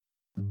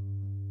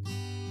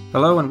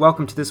Hello and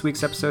welcome to this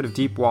week's episode of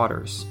Deep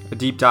Waters, a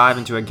deep dive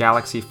into a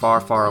galaxy far,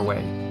 far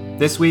away.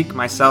 This week,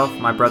 myself,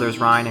 my brothers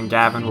Ryan and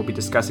Gavin will be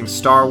discussing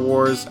Star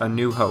Wars: A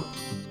New Hope.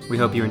 We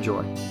hope you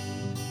enjoy.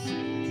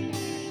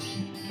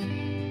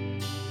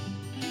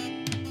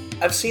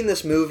 I've seen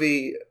this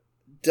movie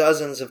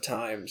dozens of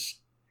times,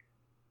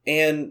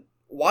 and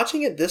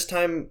watching it this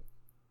time,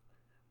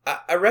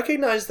 I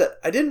recognized that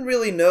I didn't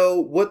really know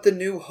what the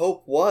New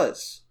Hope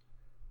was.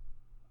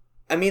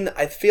 I mean,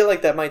 I feel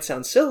like that might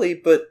sound silly,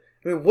 but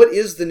I mean, what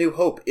is the New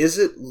Hope? Is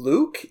it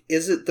Luke?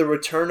 Is it the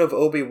return of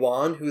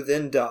Obi-Wan who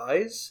then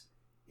dies?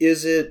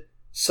 Is it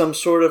some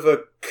sort of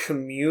a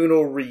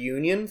communal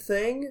reunion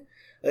thing?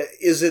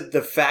 Is it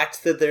the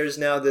fact that there's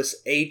now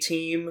this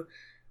A-team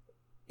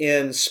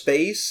in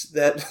space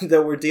that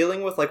we're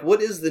dealing with? Like, what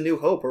is the New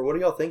Hope, or what do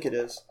y'all think it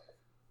is?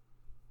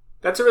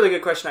 That's a really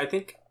good question. I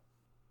think,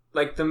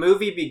 like, the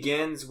movie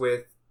begins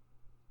with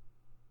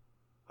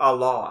a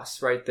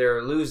loss, right?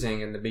 They're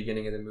losing in the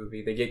beginning of the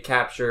movie. They get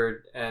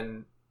captured,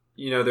 and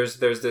you know, there's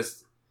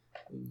this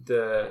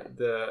the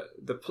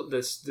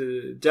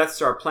Death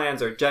Star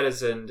plans are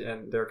jettisoned,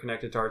 and they're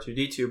connected to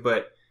R2-D2,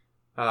 but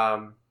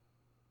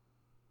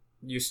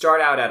you start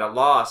out at a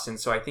loss, and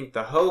so I think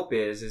the hope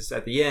is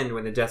at the end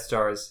when the Death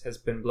Star has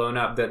been blown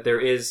up that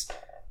it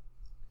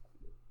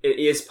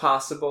is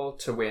possible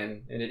to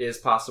win, and it is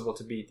possible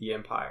to beat the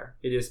Empire.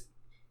 It is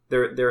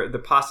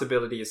the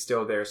possibility is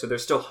still there, so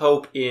there's still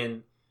hope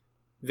in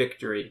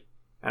victory,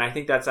 and I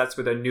think that's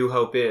what a New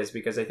Hope is,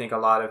 because I think a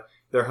lot of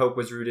their hope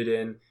was rooted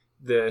in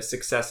the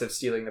success of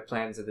stealing the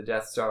plans of the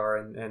Death Star,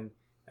 and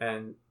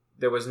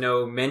there was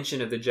no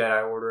mention of the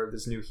Jedi Order, of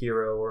this new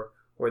hero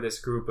or this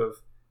group of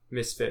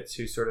misfits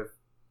who sort of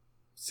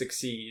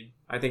succeed.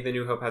 I think the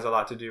New Hope has a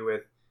lot to do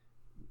with,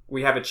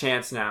 we have a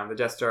chance now. The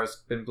Death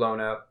Star's been blown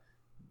up.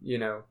 You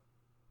know,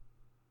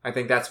 I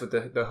think that's what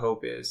the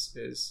hope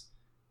is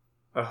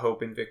a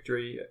hope in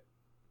victory.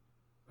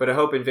 But a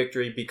hope in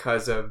victory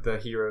because of the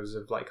heroes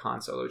of like Han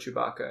Solo,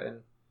 Chewbacca,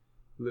 and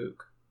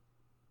Luke.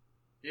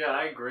 Yeah,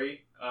 I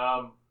agree.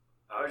 I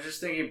was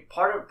just thinking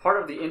part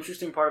of the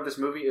interesting part of this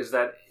movie is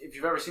that if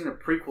you've ever seen the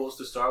prequels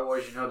to Star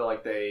Wars, you know that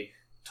like they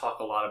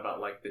talk a lot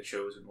about like the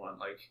Chosen One,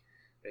 like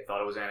they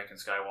thought it was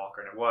Anakin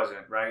Skywalker and it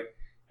wasn't, right?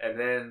 And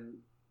then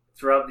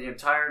throughout the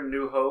entire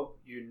New Hope,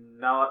 you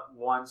not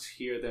once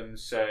hear them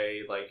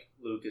say like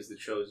Luke is the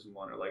Chosen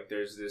One, or like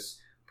there's this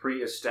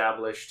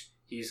pre-established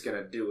he's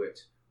gonna do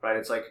it, right?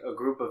 It's like a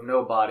group of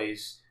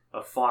nobodies,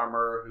 a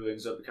farmer who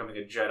ends up becoming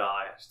a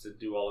Jedi, has to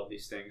do all of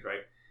these things,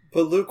 right?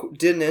 But Luke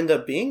didn't end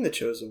up being the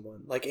Chosen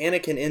One. Like,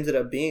 Anakin ended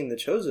up being the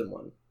Chosen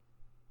One.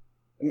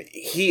 I mean,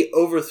 he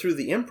overthrew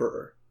the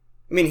Emperor.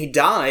 I mean, he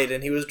died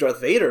and he was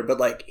Darth Vader, but,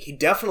 like, he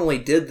definitely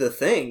did the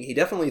thing. He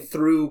definitely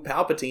threw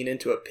Palpatine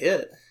into a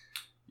pit.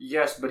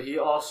 Yes, but he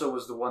also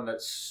was the one that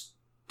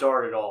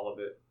started all of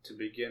it to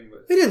begin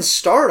with. He didn't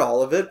start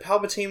all of it.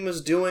 Palpatine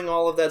was doing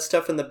all of that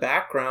stuff in the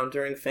background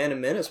during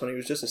Phantom Menace when he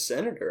was just a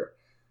senator.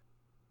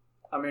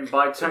 I mean,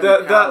 by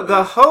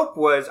the hope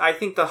was, I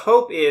think the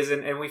hope is,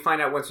 and we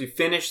find out once we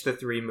finish the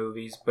three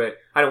movies, but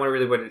I don't want to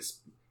really what it's.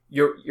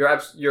 You're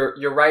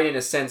right in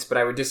a sense, but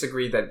I would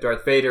disagree that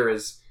Darth Vader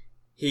is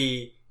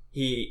he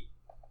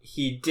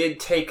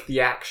did take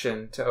the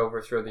action to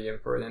overthrow the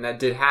Emperor, and that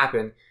did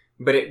happen,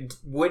 but it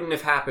wouldn't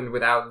have happened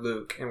without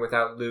Luke and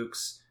without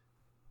Luke's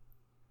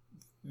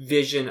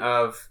vision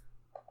of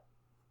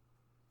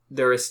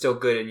there is still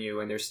good in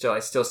you, and I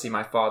still see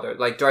my father.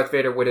 Like, Darth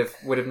Vader would have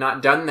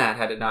not done that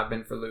had it not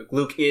been for Luke.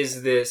 Luke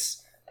is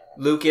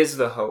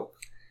the hope.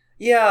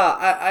 Yeah,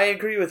 I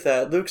agree with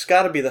that. Luke's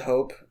got to be the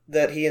hope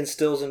that he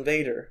instills in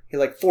Vader. He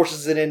like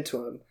forces it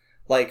into him,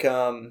 like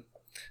in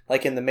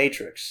the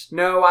Matrix.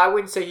 No, I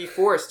wouldn't say he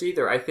forced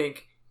either. I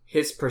think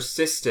his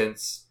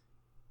persistence,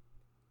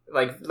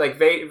 like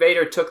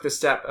Vader took the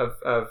step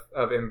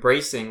of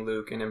embracing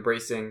Luke and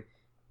embracing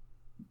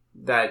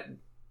that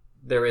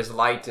there is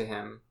light to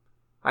him.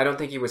 I don't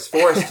think he was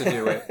forced to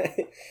do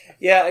it.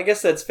 Yeah, I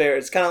guess that's fair.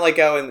 It's kind of like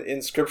how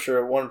in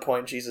Scripture at one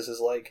point Jesus is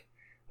like,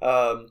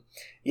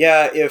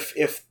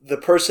 if the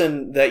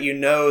person that you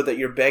know that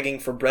you're begging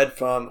for bread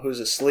from who's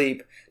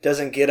asleep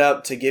doesn't get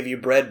up to give you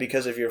bread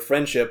because of your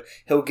friendship,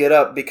 he'll get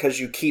up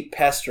because you keep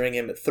pestering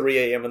him at 3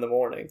 a.m. in the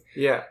morning.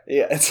 Yeah.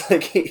 Yeah, it's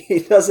like he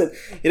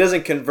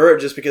doesn't convert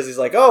just because he's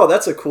like, oh,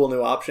 that's a cool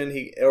new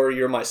option. Or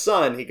you're my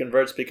son. He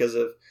converts because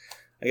of,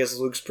 I guess,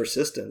 Luke's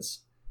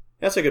persistence.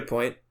 That's a good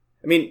point.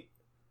 I mean,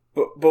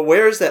 but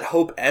where is that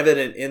hope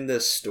evident in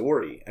this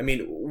story? I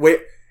mean, where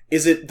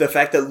is it the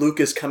fact that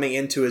Luke is coming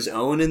into his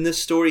own in this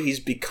story?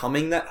 He's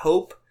becoming that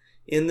hope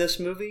in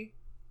this movie?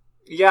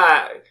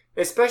 Yeah,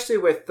 especially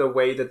with the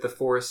way that the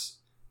Force,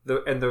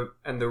 and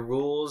the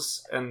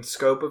rules and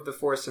scope of the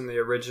Force in the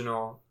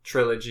original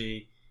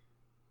trilogy,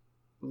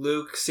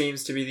 Luke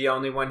seems to be the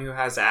only one who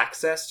has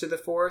access to the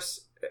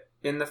Force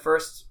in the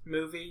first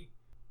movie.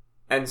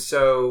 And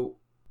so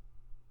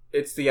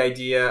it's the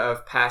idea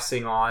of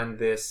passing on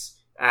this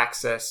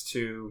access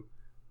to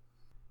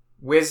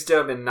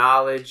wisdom and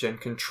knowledge and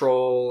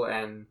control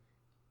and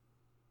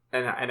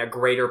a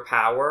greater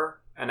power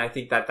I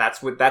think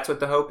that's what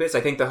the hope is.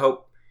 I think the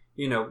hope,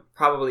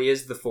 probably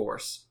is the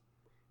Force.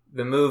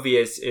 The movie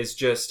is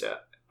just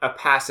a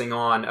passing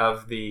on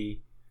of the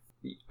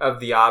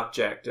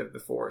object of the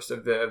Force,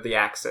 of the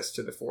access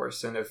to the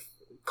Force, and of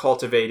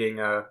cultivating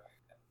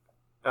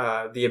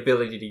the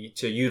ability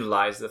to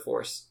utilize the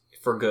Force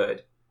for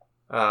good.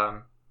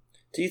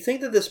 Do you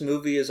think that this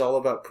movie is all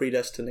about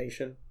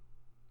predestination?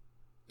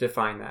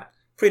 Define that.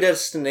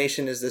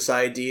 Predestination is this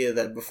idea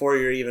that before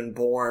you're even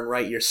born,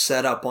 right, you're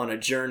set up on a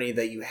journey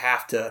that you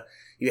have to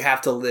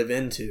live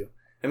into.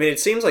 I mean, it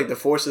seems like the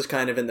Force is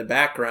kind of in the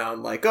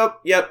background, like, oh,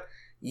 yep,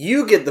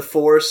 you get the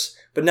Force,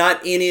 but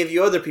not any of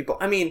you other people.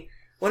 I mean,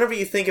 whenever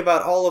you think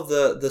about all of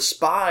the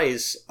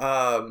spies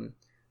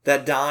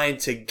that died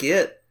to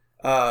get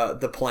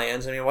the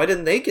plans, I mean, why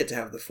didn't they get to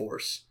have the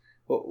Force?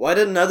 Why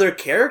didn't other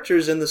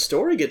characters in the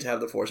story get to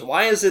have the Force?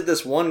 Why is it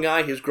this one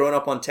guy who's grown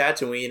up on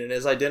Tatooine and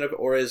his identical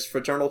or his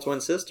fraternal twin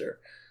sister?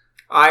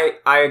 I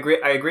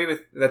agree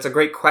with that's a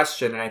great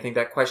question, and I think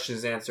that question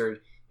is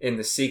answered in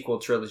the sequel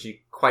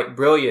trilogy quite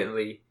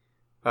brilliantly.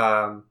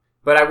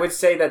 But I would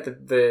say that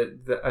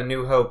the A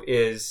New Hope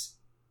is,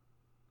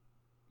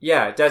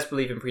 it does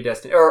believe in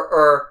predestination,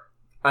 or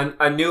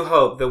A New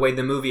Hope, the way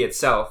the movie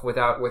itself,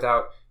 without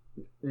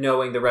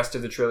knowing the rest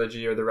of the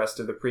trilogy or the rest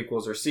of the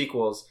prequels or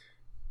sequels.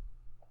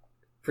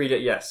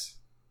 Yes,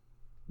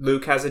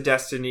 Luke has a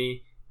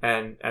destiny,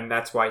 and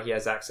that's why he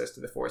has access to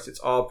the Force. It's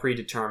all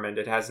predetermined.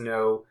 It has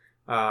no.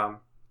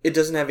 It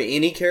doesn't have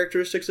any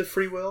characteristics of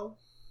free will.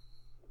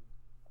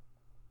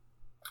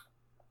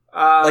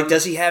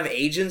 Does he have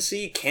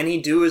agency? Can he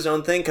do his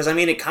own thing? Because I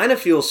mean, it kind of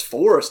feels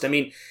forced. I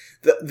mean,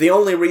 the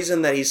only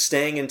reason that he's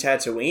staying in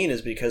Tatooine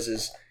is because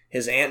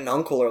his aunt and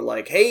uncle are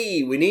like,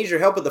 "Hey, we need your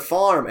help at the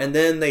farm," and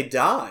then they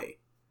die.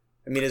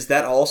 I mean, is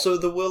that also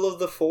the will of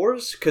the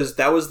Force? Because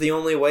that was the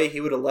only way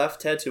he would have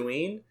left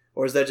Tatooine?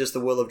 Or is that just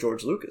the will of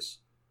George Lucas?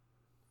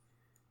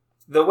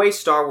 The way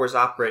Star Wars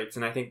operates,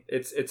 and I think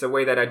it's a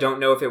way that I don't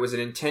know if it was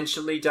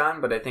intentionally done,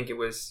 but I think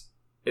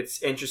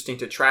it's interesting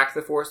to track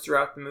the Force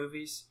throughout the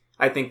movies.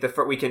 I think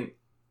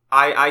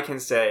I can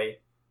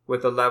say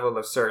with a level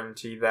of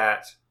certainty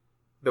that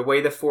the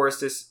way the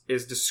Force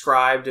is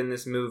described in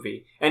this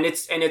movie, and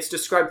it's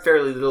described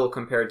fairly little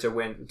compared to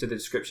the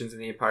descriptions in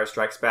The Empire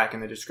Strikes Back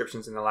and the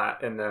descriptions in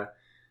the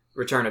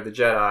Return of the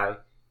Jedi.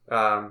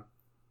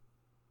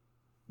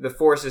 The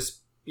Force is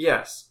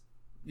yes.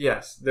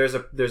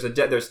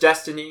 There's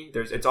destiny.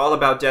 It's all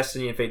about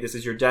destiny and fate. This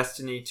is your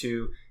destiny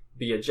to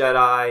be a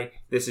Jedi.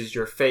 This is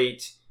your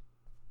fate.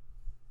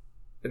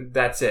 And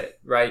that's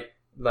it, right?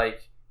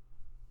 Like,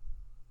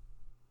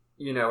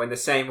 in the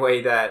same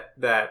way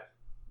that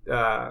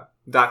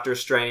Doctor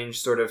Strange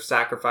sort of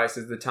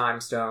sacrifices the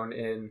Time Stone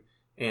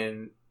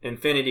in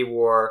Infinity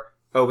War.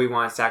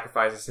 Obi-Wan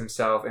sacrifices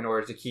himself in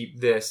order to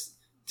keep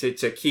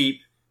to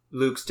keep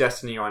Luke's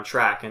destiny on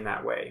track in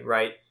that way,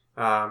 right?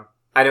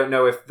 I don't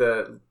know if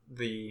the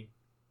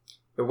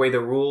way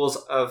the rules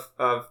of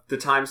the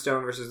Time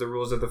Stone versus the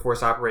rules of the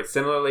Force operate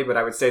similarly, but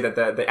I would say that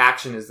the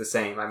action is the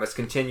same. I must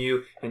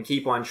continue and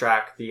keep on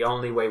track, the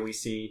only way we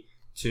see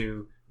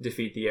to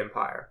defeat the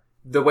Empire.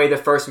 The way the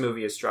first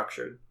movie is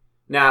structured.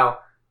 Now,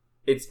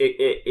 it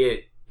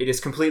is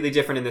completely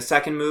different in the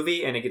second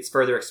movie, and it gets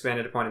further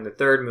expanded upon in the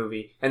third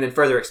movie, and then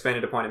further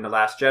expanded upon in The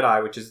Last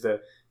Jedi, which is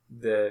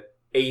the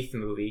eighth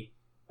movie.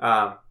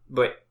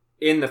 But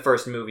in the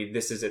first movie,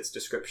 this is its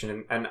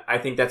description, and I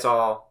think that's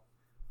all.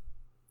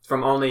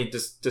 From only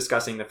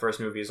discussing the first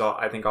movie is all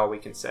we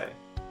can say,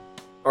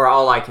 or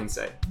all I can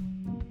say.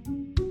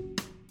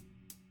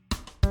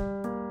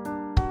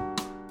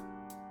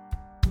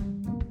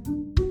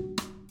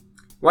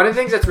 One of the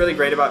things that's really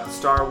great about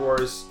Star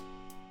Wars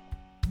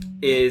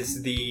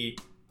is and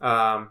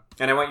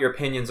I want your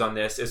opinions on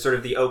this, is sort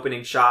of the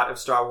opening shot of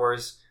Star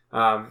Wars,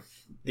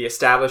 the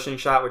establishing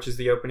shot, which is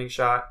the opening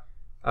shot.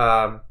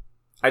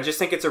 I just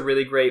think it's a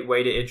really great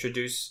way to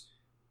introduce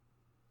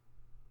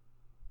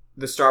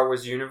the Star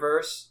Wars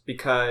universe,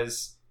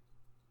 because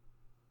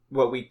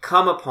what we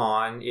come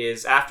upon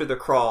is after the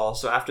crawl,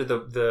 so after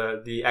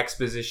the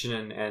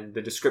exposition and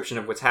the description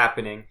of what's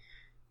happening,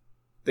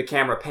 the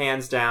camera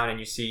pans down and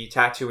you see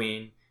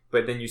Tatooine,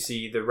 but then you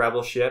see the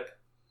Rebel ship,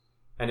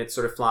 and it's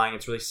sort of flying,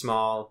 it's really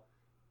small,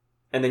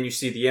 and then you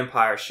see the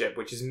Empire ship,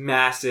 which is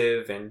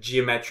massive and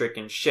geometric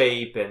in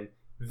shape and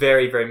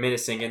very, very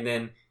menacing, and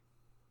then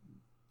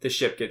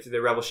the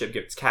Rebel ship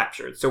gets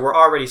captured. So we're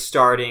already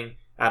starting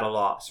at a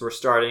loss. We're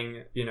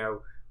starting,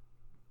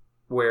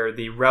 where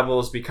the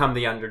Rebels become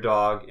the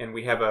underdog, and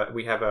we have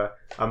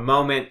a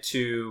moment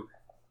to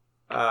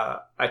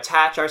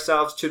attach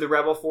ourselves to the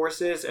Rebel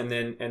forces, and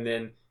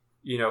then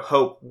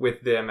hope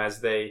with them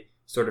as they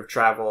sort of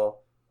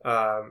travel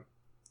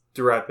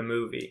throughout the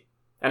movie.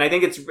 And I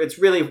think it's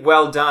really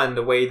well done,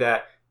 the way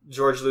that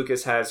George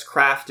Lucas has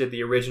crafted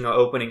the original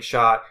opening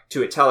shot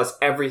to tell us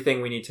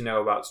everything we need to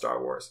know about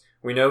Star Wars.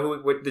 We know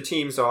what the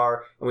teams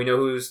are, and we know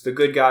who's the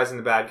good guys and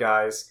the bad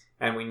guys,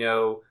 and we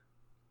know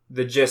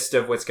the gist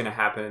of what's going to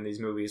happen in these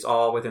movies,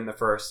 all within the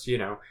first,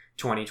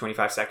 20,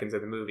 25 seconds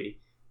of the movie.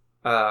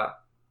 The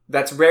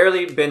that's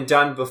rarely been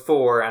done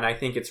before, and I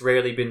think it's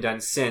rarely been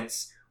done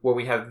since, where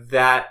we have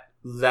that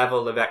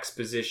level of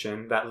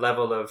exposition, that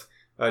level of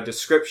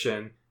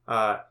description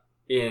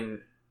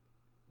in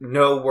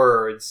no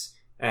words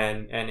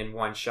and in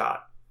one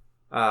shot.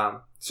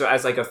 So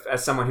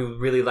as someone who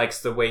really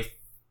likes the way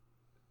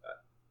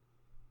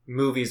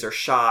movies are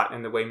shot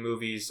and the way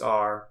movies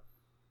are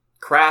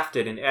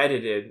crafted and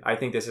edited, I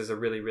think this is a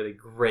really, really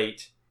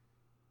great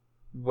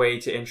way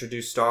to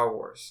introduce Star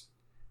Wars.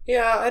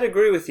 Yeah, I'd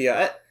agree with you.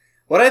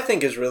 What I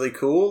think is really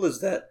cool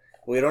is that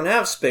we don't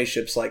have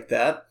spaceships like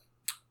that,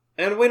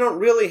 and we don't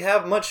really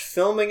have much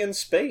filming in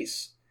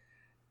space.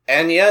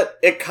 And yet,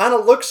 it kind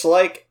of looks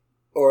like,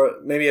 or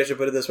maybe I should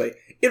put it this way,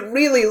 it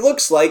really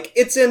looks like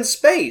it's in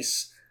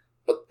space.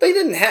 But they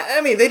didn't have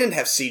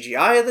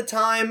CGI at the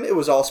time. It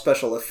was all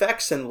special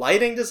effects and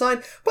lighting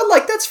design. But,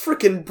 like, that's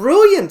freaking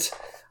brilliant.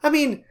 I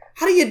mean,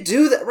 how do you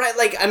do that, right?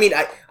 Like, I mean,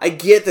 I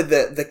get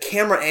that the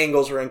camera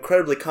angles are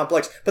incredibly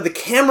complex, but the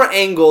camera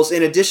angles,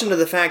 in addition to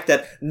the fact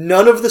that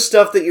none of the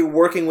stuff that you're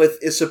working with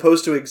is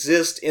supposed to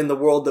exist in the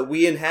world that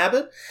we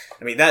inhabit,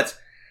 I mean, that's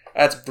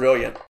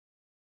brilliant.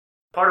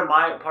 Part of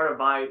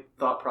my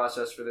thought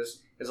process for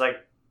this is, like,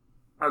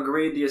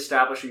 agreed, the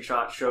establishing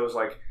shot shows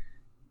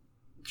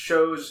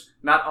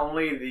not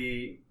only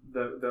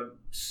the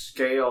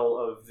scale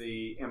of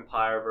the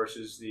Empire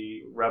versus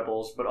the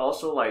Rebels, but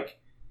also, like,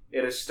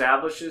 it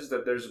establishes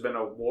that there's been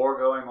a war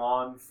going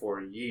on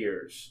for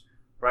years,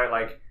 right?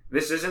 Like,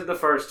 this isn't the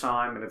first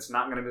time, and it's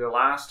not going to be the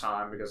last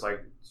time, because,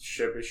 like,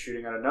 ship is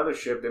shooting at another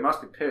ship. They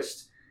must be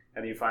pissed.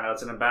 And you find out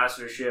it's an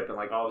ambassador ship and,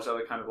 like, all this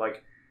other kind of,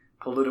 like,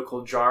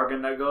 political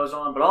jargon that goes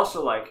on. But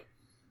also, like,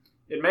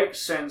 it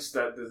makes sense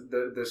that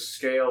the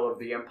scale of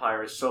the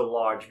Empire is so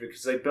large,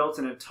 because they built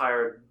an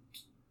entire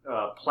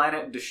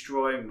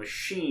planet-destroying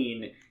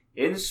machine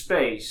in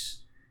space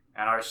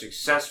and are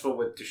successful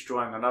with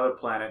destroying another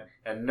planet,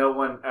 and no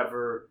one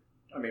ever,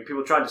 I mean,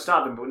 people tried to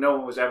stop them, but no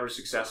one was ever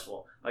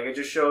successful. Like, it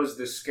just shows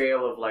the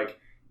scale of, like,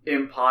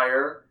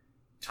 Empire,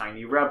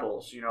 tiny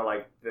rebels. You know,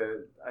 like,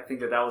 I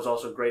think that was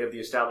also great of the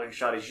establishing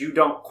shot, is you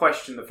don't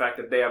question the fact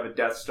that they have a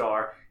Death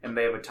Star and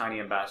they have a tiny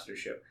ambassador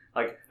ship.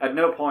 Like, at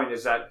no point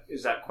is that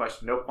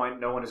question. No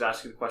one is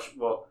asking the question,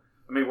 well,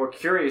 I mean, we're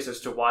curious as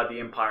to why the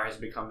Empire has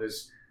become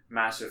this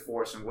massive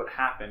force and what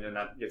happened, and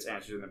that gets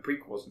answered in the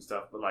prequels and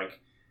stuff, but,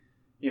 like,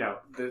 you know,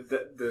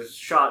 the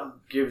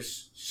shot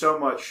gives so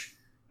much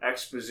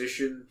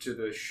exposition to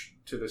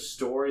the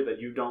story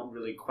that you don't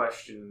really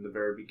question in the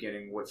very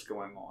beginning what's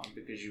going on,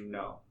 because you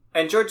know.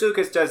 And George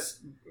Lucas does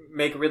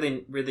make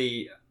really,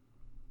 really,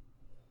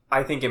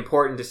 I think,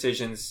 important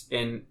decisions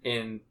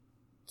in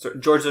so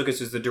George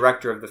Lucas is the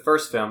director of the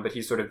first film, but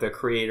he's sort of the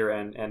creator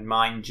and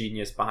mind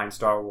genius behind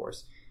Star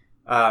Wars.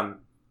 And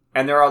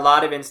there are a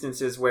lot of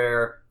instances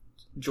where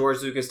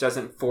George Lucas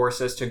doesn't force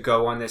us to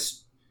go on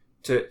this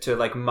to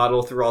like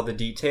muddle through all the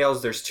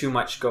details. There's too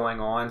much going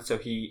on, so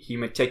he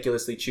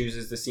meticulously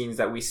chooses the scenes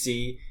that we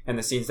see and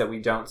the scenes that we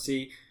don't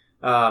see.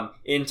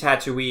 In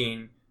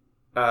Tatooine,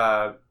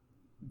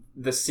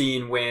 the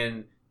scene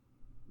when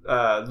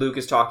Luke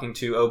is talking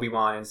to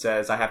Obi-Wan and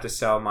says, "I have to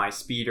sell my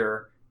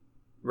speeder,"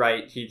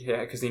 right?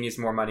 Because he needs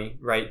more money,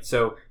 right?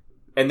 So,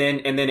 and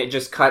then it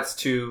just cuts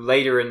to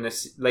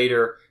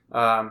later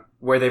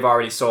where they've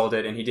already sold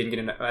it and he didn't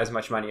get as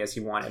much money as he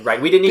wanted, right?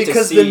 We didn't need to see...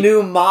 Because the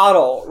new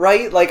model,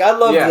 right? Like, I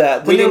love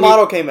that. The new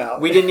model came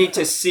out. We didn't need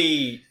to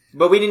see...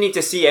 But we didn't need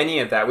to see any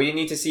of that. We didn't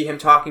need to see him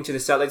talking to the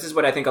seller. This is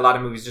what I think a lot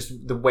of movies,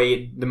 just the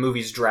way the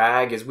movies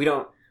drag, is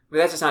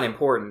that's just not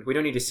important. We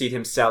don't need to see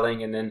him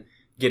selling and then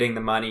getting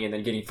the money and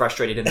then getting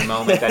frustrated in the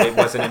moment that it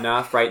wasn't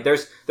enough, right?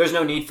 There's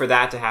no need for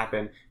that to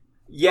happen.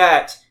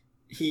 Yet,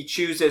 he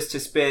chooses to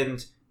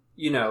spend,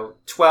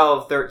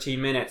 12,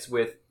 13 minutes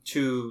with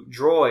two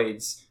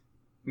droids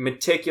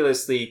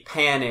meticulously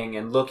panning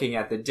and looking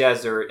at the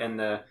desert and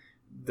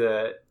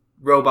the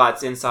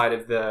robots inside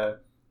of the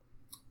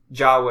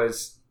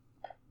Jawa's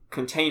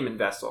containment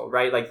vessel,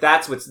 right? Like,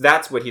 that's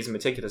what he's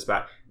meticulous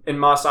about. In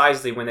Mos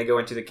Eisley, when they go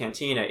into the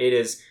cantina, it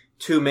is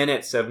 2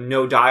 minutes of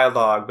no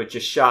dialogue, but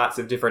just shots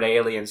of different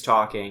aliens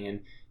talking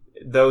and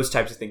those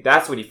types of things.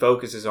 That's what he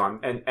focuses on.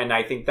 And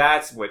I think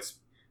that's what's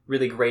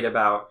really great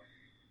about,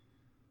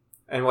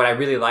 and what I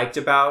really liked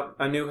about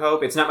A New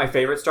Hope. It's not my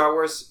favorite Star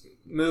Wars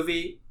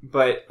movie,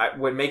 but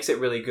what makes it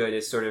really good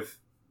is sort of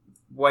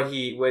what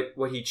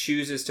he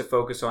chooses to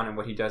focus on and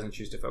what he doesn't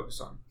choose to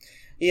focus on.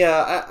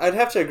 Yeah, I'd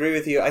have to agree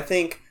with you. I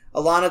think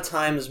a lot of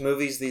times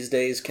movies these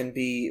days can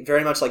be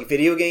very much like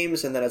video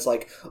games, and then it's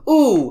like,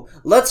 ooh,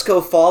 let's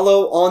go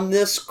follow on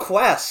this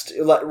quest,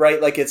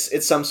 right? Like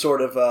it's some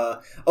sort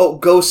of,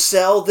 go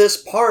sell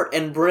this part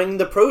and bring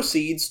the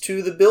proceeds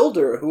to the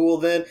builder, who will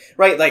then,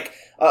 right? Like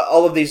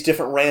all of these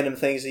different random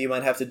things that you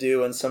might have to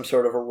do in some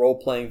sort of a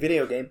role-playing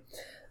video game.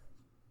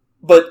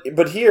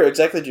 But here,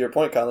 exactly to your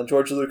point, Colin,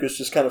 George Lucas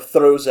just kind of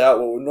throws out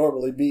what would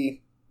normally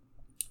be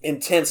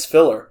intense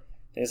filler.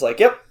 And he's like,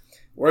 yep,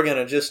 we're going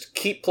to just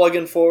keep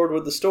plugging forward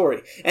with the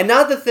story. And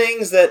not the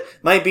things that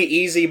might be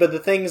easy, but the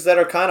things that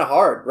are kind of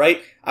hard,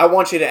 right? I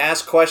want you to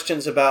ask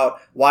questions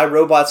about why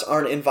robots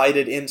aren't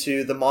invited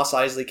into the Mos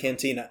Eisley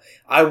Cantina.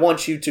 I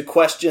want you to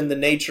question the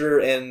nature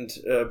and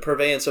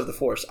purveyance of the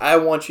Force. I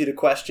want you to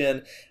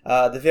question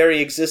the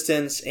very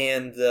existence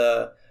and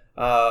the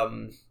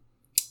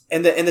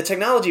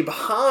technology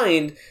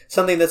behind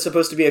something that's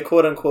supposed to be a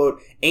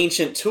quote-unquote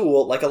ancient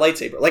tool like a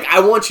lightsaber. Like,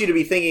 I want you to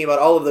be thinking about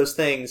all of those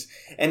things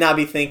and not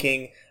be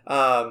thinking,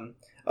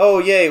 oh,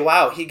 yay,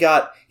 wow, he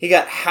got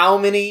how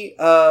many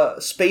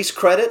space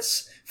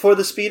credits for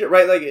the speeder,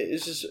 right? Like,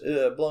 it's just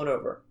blown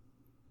over.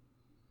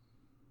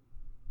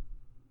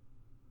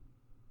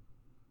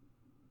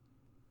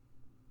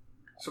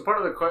 So one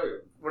of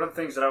the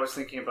things that I was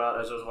thinking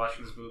about as I was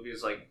watching this movie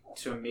is, like,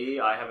 to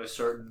me, I have a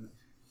certain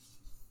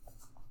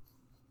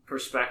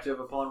perspective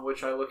upon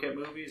which I look at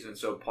movies, and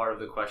so part of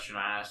the question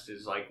I asked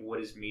is, like, what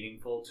is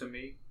meaningful to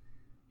me?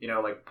 You know,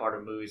 like, part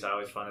of movies, I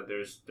always find that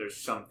there's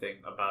something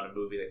about a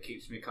movie that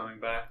keeps me coming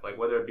back, like,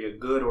 whether it be a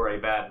good or a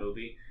bad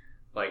movie,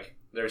 like,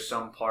 there's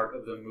some part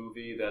of the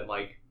movie that,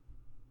 like,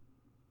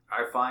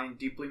 I find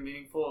deeply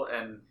meaningful,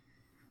 and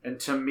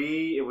to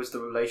me, it was the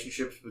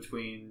relationships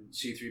between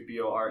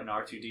C-3PO and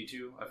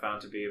R2-D2 I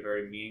found to be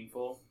very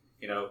meaningful.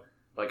 You know,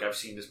 like, I've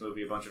seen this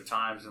movie a bunch of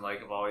times, and,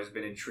 like, I've always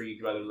been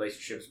intrigued by the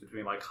relationships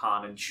between, like,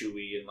 Han and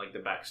Chewie and, like, the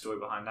backstory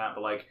behind that.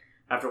 But, like,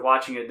 after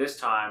watching it this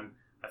time,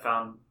 I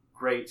found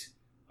great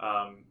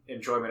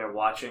enjoyment in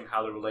watching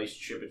how the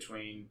relationship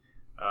between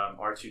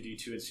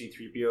R2-D2 and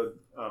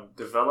C-3PO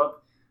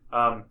develop.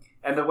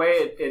 And the way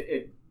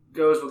it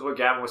goes with what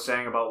Gavin was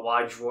saying about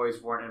why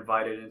droids weren't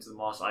invited into the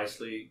Mos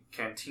Eisley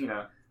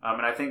Cantina.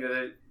 And I think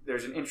that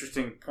there's an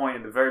interesting point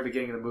in the very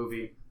beginning of the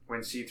movie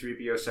when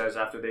C-3PO says,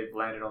 after they've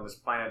landed on this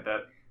planet,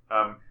 that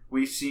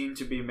we seem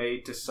to be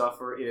made to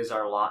suffer. It is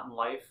our lot in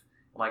life.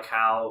 Like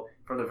how,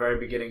 from the very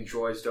beginning,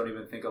 droids don't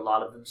even think a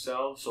lot of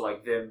themselves. So,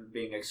 like, them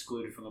being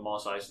excluded from the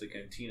Mos Eisley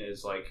Cantina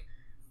is like,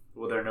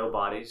 well, they're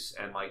nobodies.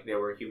 And, like, they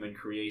were human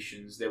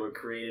creations. They were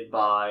created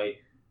by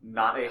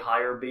not a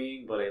higher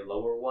being, but a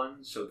lower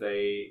one. So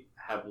they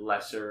have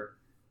lesser,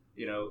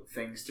 you know,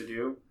 things to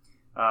do.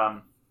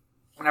 And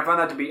I found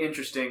that to be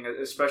interesting,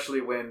 especially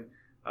when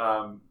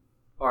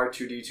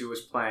R2-D2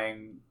 was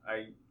playing,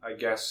 I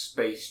guess,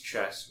 space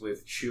chess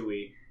with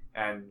Chewie,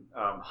 and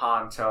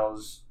Han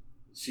tells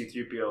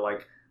C-3PO,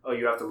 like, oh,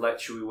 you have to let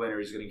Chewie win or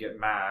he's going to get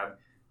mad.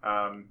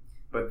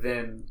 But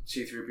then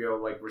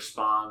C-3PO, like,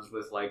 responds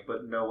with, like,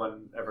 but no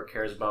one ever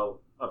cares about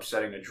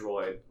upsetting a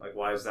droid. Like,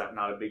 why is that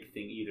not a big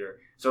thing either?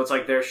 So it's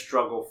like their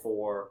struggle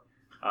for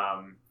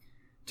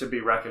to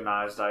be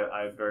recognized,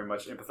 I very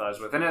much empathize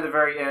with. And at the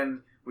very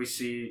end, we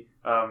see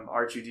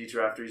R2-D2,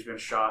 after he's been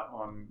shot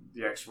on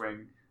the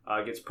X-Wing,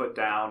 gets put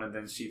down, and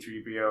then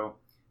C-3PO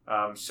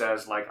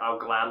says, like, I'll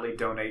gladly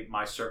donate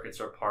my circuits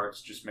or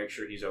parts, just make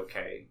sure he's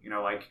okay. You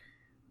know, like,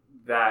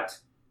 that,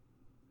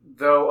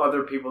 though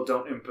other people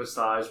don't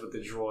empathize with the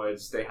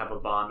droids, they have a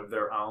bond of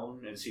their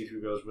own, and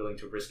C-3PO is willing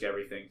to risk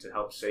everything to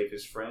help save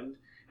his friend.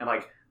 And,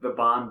 like, the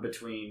bond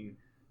between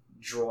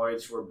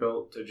droids were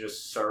built to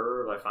just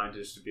serve, I find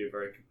this to be a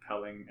very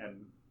compelling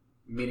and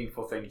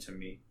meaningful thing to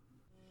me.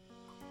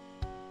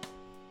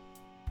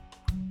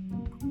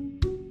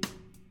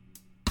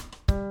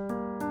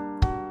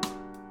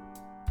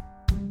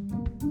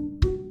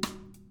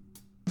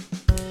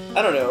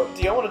 I don't know.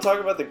 Do y'all want to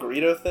talk about the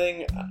Greedo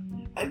thing?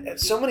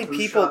 So many Who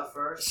people, shot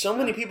first? so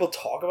many people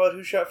talk about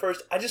who shot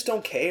first. I just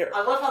don't care.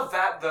 I love how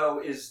that, though,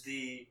 is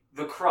the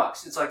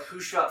crux. It's like, who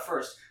shot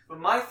first? But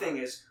my thing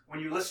is, when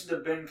you listen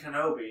to Ben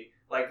Kenobi,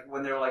 like,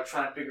 when they were, like,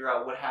 trying to figure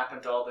out what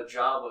happened to all the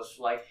Jawas,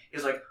 like,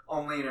 he's like,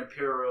 only an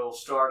Imperial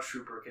Star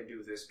Trooper can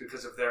do this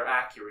because of their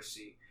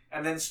accuracy.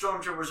 And then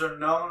Stormtroopers are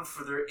known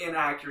for their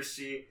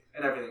inaccuracy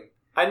and everything.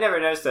 I never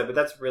noticed that, but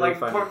that's really like,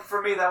 funny.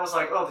 For me, that was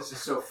like, oh, this is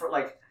so...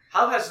 like,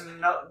 how has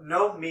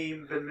no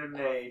meme been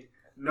made?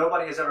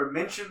 Nobody has ever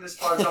mentioned this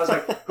part, so I was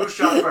like, who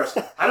shot first?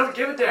 I don't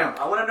give a damn.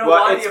 I want to know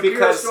why the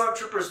Imperial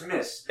Stormtroopers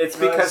missed. It's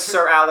because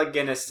Sir Alec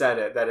Guinness said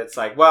it, that it's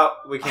like, well,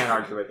 we can't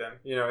argue with him.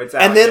 You know, it's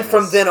Alec And then Guinness.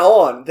 from then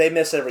on, they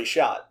miss every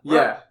shot. Yeah.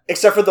 Right.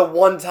 Except for the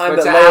one time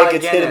But that to Leia Alec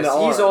gets hit in the Guinness,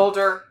 arm. he's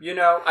older, you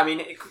know. I mean,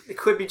 it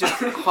could be just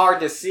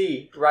hard to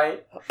see,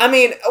 right? I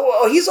mean,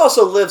 well, he's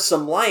also lived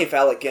some life,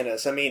 Alec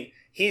Guinness. I mean,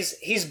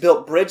 he's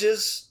built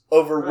bridges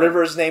over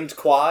rivers named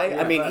Kwai.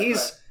 Yeah, I mean, right.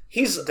 he's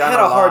Done had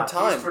a a hard lot.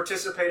 time. He's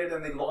participated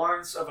in the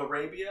Lawrence of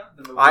Arabia.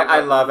 The movie I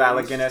about love the Alec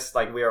movies. Guinness.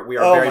 Like, we are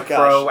Oh very my gosh.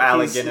 pro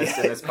Alec He's- Guinness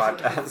yeah. in this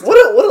podcast. What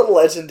a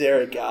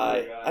legendary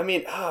guy. Yeah. I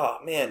mean, oh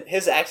man,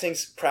 his acting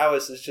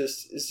prowess is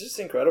just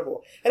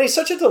incredible. And he's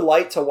such a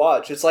delight to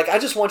watch. It's like, I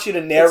just want you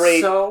to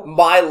narrate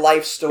my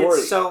life story.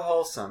 It's so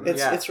wholesome.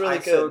 It's really I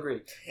good. so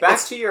agree.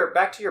 Back to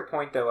your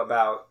point though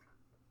about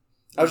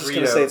I was just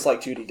going to Greedo. say it's like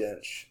Judi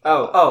Dench.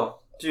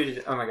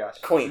 Judy. Oh my gosh.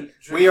 Queen.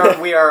 We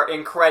are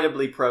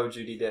incredibly pro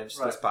Judi Dench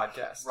this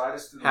podcast. Right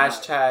us to the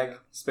Hashtag night.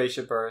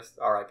 Spaceship Earth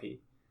RIP.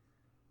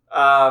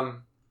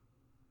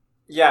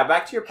 Yeah,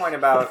 back to your point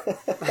about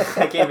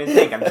I can't even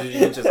think. Judi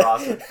Dench is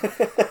awesome.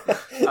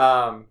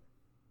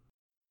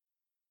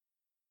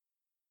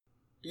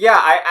 Yeah,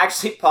 I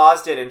actually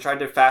paused it and tried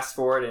to fast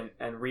forward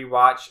and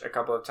rewatch a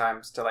couple of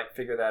times to like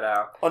figure that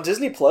out. On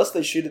Disney Plus,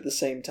 they shoot at the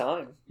same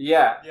time,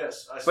 Yeah.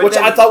 Yes, which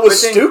I thought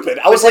was stupid.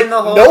 I was like,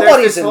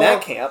 nobody's in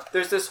that camp.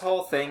 There's this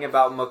whole thing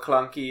about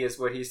McClunky is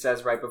what he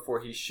says right before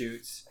he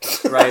shoots,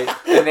 right?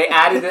 And they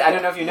added it. I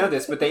don't know if you know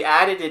this, but they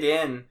added it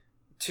in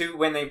to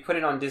when they put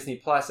it on Disney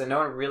Plus, and no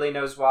one really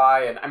knows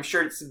why. And I'm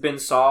sure it's been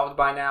solved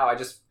by now.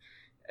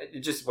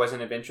 It just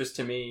wasn't of interest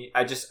to me.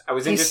 I was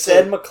interested. He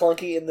said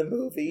McClunky in the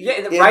movie.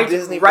 Yeah,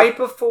 right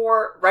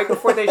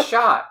before they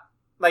shot.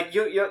 Like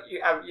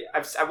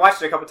I've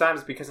watched it a couple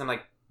times because I'm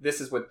like,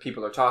 this is what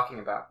people are talking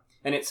about,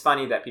 and it's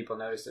funny that people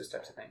notice those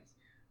types of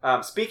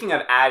things. Speaking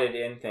of added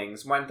in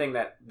things, one thing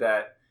that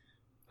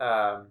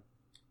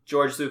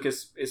George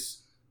Lucas,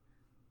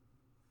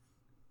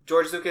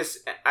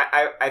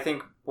 I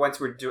think once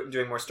we're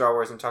doing more Star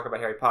Wars and talk about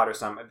Harry Potter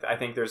some, I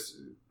think there's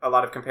a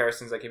lot of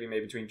comparisons that can be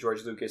made between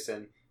George Lucas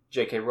and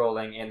J.K.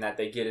 Rowling in that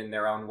they get in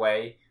their own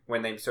way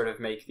when they sort of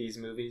make these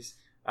movies.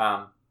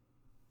 And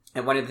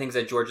one of the things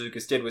that George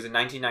Lucas did was in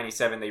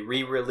 1997, they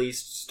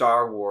re-released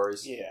Star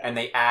Wars and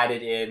they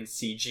added in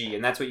CG.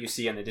 And that's what you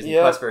see on the Disney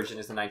Plus version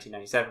is the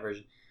 1997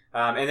 version.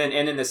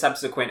 And in the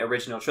subsequent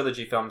original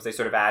trilogy films, they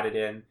sort of added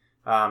in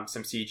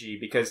some CG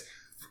because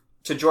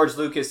to George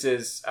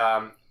Lucas's...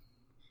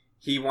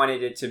 He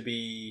wanted to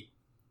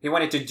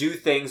do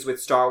things with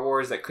Star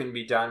Wars that couldn't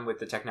be done with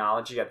the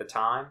technology at the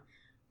time.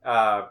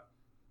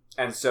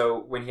 And so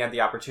when he had the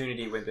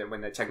opportunity,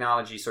 when the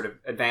technology sort of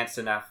advanced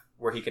enough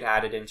where he could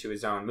add it into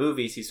his own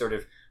movies, he sort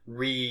of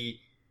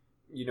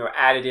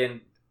added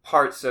in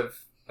parts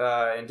of,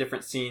 in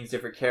different scenes,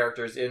 different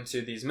characters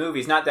into these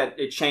movies. Not that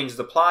it changed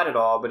the plot at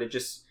all, but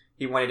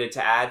he wanted it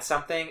to add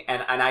something.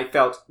 And I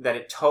felt that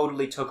it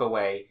totally took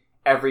away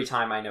every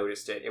time I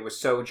noticed it. It was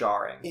so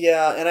jarring.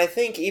 Yeah, and I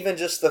think even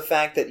just the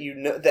fact that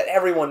that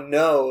everyone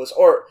knows,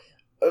 or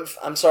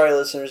I'm sorry,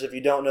 listeners, if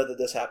you don't know that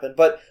this happened,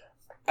 but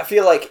I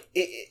feel like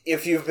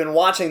if you've been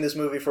watching this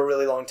movie for a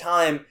really long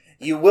time,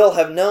 you will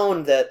have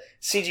known that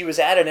CG was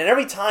added, and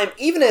every time,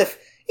 even if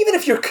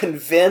you're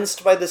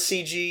convinced by the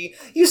CG,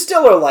 you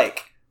still are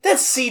like,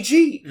 that's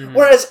CG. Mm-hmm.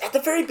 Whereas at the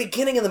very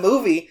beginning of the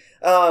movie,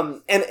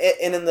 and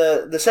in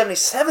the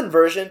 77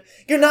 version,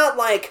 you're not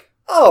like,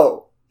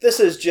 oh, this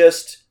is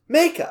just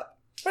makeup.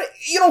 Right?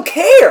 You don't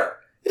care.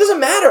 It doesn't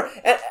matter.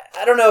 And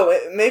I don't know,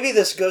 maybe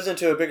this goes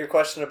into a bigger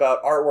question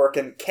about artwork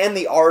and can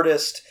the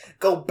artist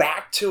go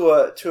back to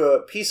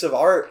a piece of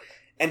art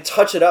and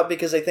touch it up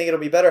because they think it'll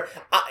be better.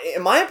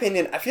 In my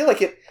opinion, I feel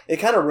like it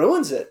kind of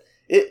ruins it.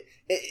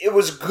 It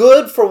was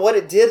good for what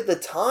it did at the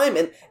time,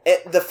 and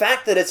the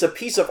fact that it's a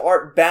piece of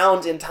art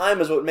bound in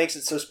time is what makes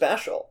it so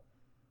special.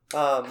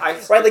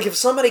 Right, like if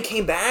somebody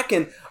came back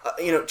and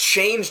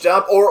changed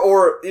up,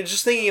 or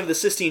just thinking of the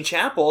Sistine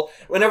Chapel,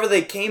 whenever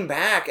they came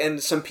back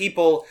and some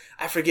people,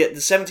 I forget,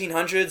 the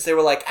 1700s, they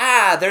were like,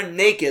 they're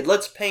naked,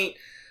 let's paint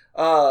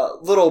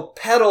little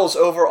petals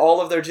over all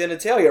of their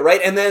genitalia,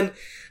 right? And then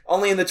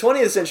only in the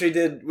 20th century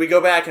did we go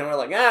back and we're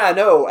like,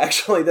 no,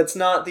 actually that's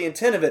not the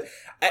intent of it.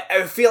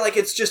 I feel like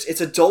it's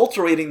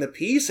adulterating the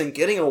piece and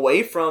getting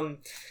away from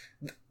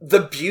the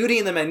beauty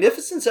and the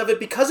magnificence of it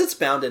because it's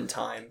bound in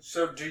time.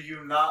 So do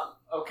you not...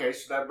 Okay,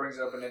 so that brings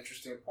up an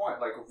interesting point,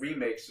 like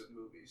remakes of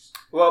movies.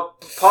 Well,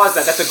 pause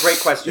that. That's a great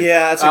question.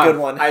 Yeah, that's a good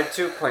one. I have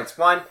 2 points.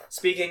 One,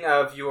 speaking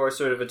of your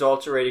sort of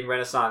adulterating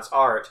Renaissance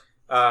art...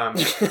 oh,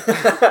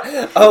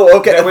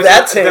 okay.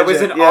 There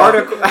was an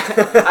article.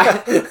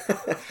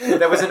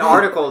 There was an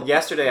article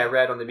yesterday I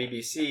read on the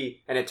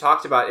BBC, and it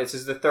talked about this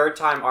is the 3rd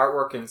time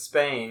artwork in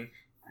Spain.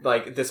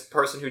 Like this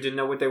person who didn't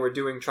know what they were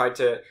doing tried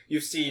to.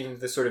 You've seen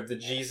the sort of the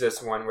Jesus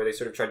one where they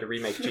sort of tried to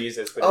remake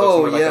Jesus, but it looks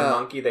more like a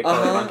monkey. They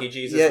call it Monkey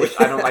Jesus, which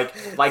I don't like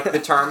the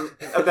term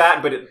of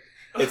that, but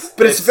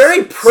it's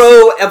very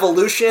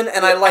pro-evolution,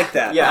 and I like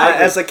that. Yeah,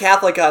 as a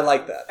Catholic, I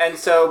like that. And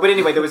so, but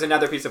anyway, there was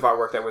another piece of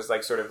artwork that was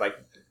like sort of like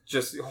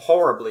just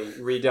horribly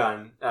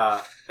redone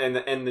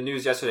in the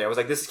news yesterday. I was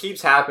like, this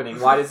keeps happening.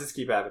 Why does this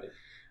keep happening?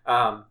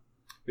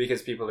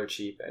 Because people are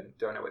cheap and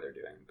don't know what they're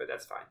doing. But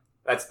that's fine.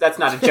 That's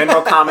not a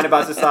general comment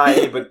about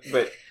society, but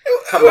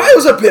come on. It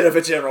was a bit of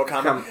a general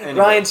comment. Anyway.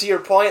 Ryan, to your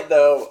point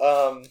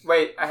though.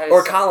 Wait,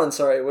 Colin,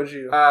 sorry, what did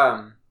you?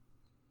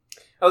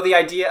 The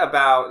idea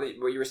about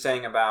what you were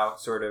saying about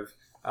sort of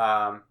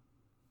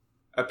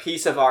a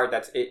piece of art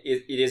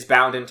it is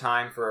bound in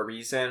time for a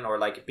reason, or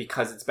like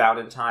because it's bound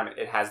in time,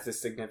 it has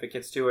this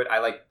significance to it. I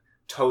like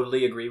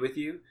totally agree with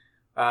you,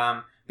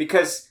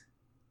 because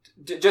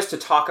just to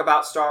talk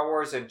about Star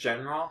Wars in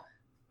general,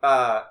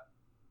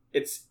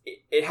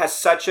 it has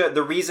such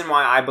the reason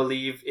why I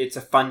believe it's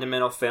a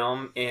fundamental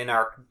film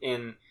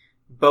in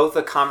both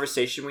the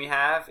conversation we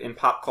have in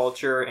pop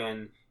culture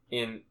and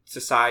in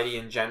society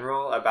in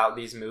general about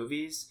these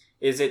movies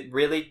is it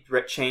really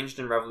changed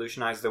and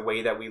revolutionized the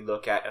way that we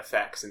look at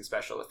effects and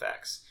special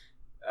effects.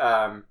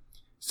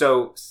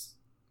 So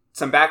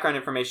some background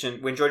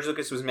information: when George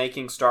Lucas was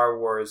making Star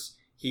Wars,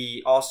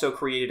 he also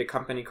created a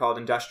company called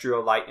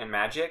Industrial Light and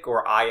Magic,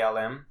 or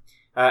ILM.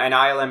 And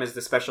ILM is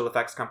the special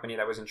effects company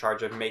that was in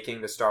charge of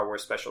making the Star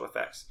Wars special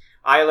effects.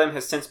 ILM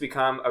has since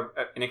become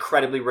an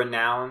incredibly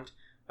renowned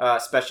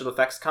special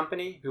effects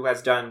company who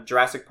has done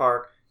Jurassic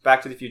Park,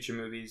 Back to the Future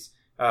movies,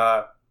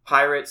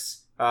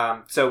 Pirates.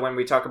 So when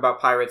we talk about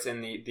Pirates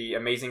and the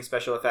amazing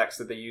special effects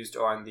that they used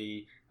on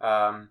the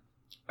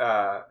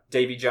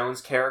Davy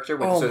Jones character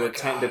with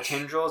the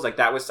tendrils, like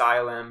that was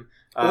ILM.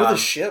 Or the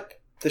ship.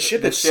 The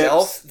ship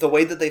itself, the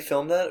way that they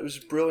filmed that, it was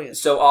brilliant.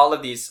 So all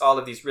of these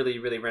really,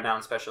 really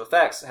renowned special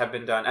effects have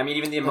been done. I mean,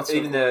 even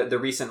the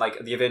recent, like,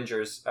 the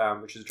Avengers,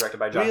 which was directed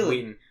by Joss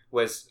Whedon,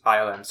 was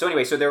ILM. So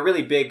anyway, so they're a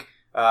really big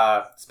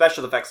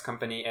special effects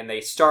company, and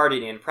they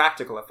started in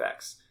practical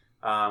effects.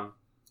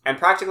 And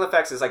practical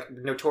effects is, like,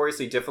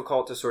 notoriously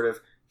difficult to sort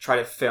of try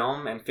to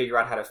film and figure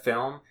out how to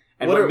film.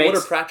 And what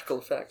are practical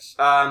effects?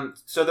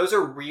 So those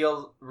are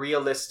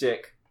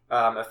realistic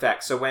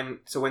effects. So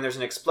when there's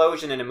an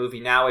explosion in a movie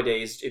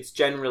nowadays, it's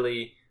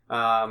generally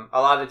a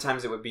lot of the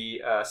times it would be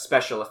a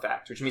special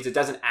effect, which means it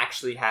doesn't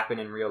actually happen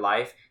in real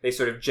life. They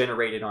sort of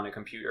generate it on a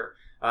computer.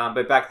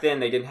 But back then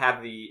they didn't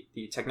have the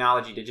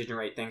technology to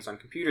generate things on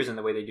computers in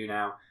the way they do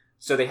now.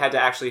 So they had to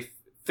actually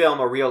film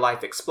a real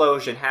life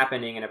explosion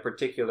happening in a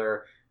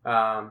particular,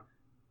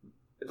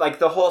 like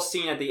the whole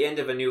scene at the end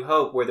of A New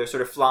Hope where they're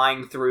sort of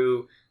flying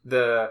through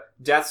the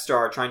Death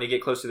Star, trying to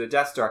get close to the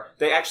Death Star.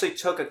 They actually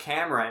took a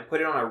camera and put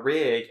it on a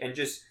rig and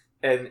just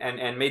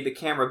and made the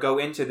camera go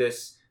into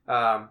this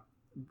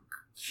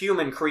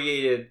human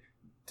created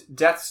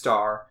Death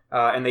Star,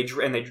 and they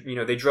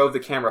drove the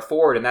camera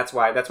forward, and that's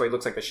why it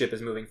looks like the ship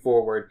is moving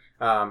forward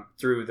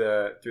through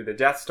the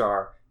Death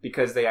Star,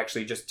 because they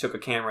actually just took a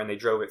camera and they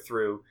drove it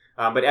through.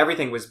 But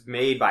everything was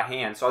made by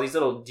hand, so all these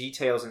little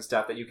details and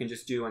stuff that you can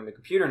just do on the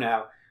computer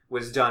now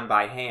was done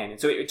by hand, and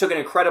so it took an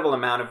incredible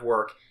amount of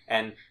work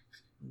and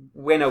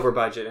went over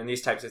budget and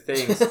these types of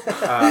things.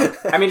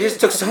 I mean, it just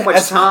took so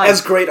much time.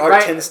 As great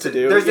art tends to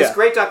do. There's this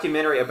great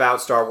documentary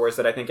about Star Wars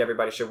that I think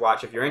everybody should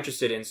watch if you're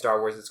interested in Star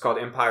Wars. It's called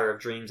Empire of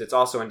Dreams. It's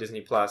also on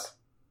Disney Plus,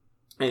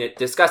 and it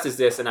discusses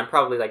this. And I'm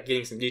probably like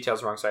getting some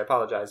details wrong, so I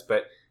apologize.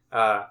 But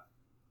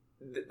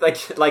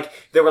like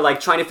they were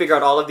like trying to figure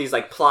out all of these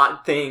like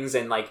plot things,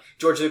 and like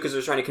George Lucas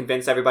was trying to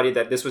convince everybody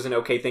that this was an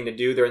okay thing to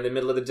do. They're in the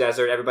middle of the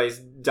desert, everybody's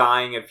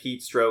dying of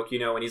heat stroke,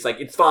 and he's like,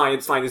 it's fine,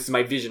 this is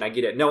my vision, I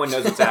get it, no one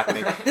knows what's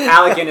happening.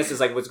 Alec Guinness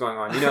is like, what's going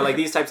on, like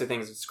these types of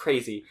things. It's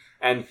crazy.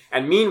 And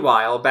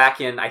meanwhile,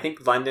 back in I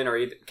think London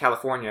or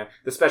California,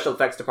 the special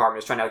effects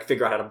department is trying to like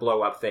figure out how to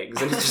blow up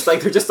things, and it's just like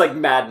they're just like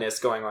madness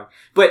going on.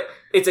 But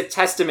it's a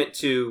testament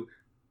to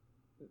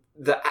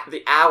the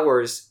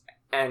hours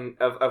and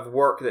of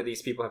work that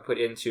these people have put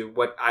into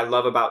what I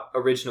love about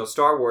original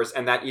Star Wars,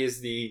 and that is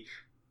the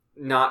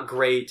not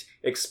great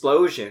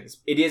explosions.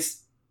 It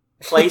is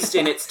placed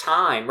in its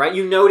time, right?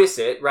 You notice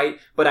it, right?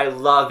 But I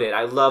love it.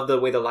 I love the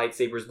way the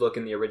lightsabers look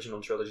in the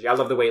original trilogy. I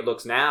love the way it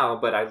looks now,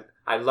 but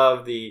I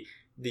love the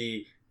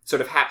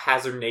sort of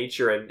haphazard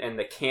nature and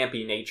the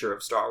campy nature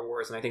of Star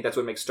Wars, and I think that's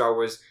what makes Star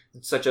Wars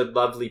such a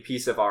lovely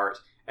piece of art.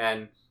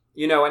 And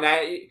and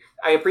I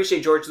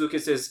appreciate George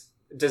Lucas's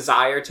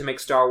desire to make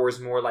Star Wars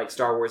more like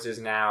Star Wars is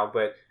now,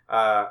 but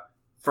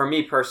for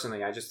me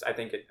personally, I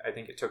think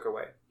it took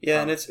away.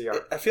 Yeah, and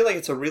I feel like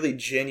it's a really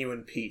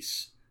genuine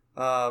piece,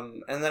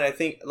 and then I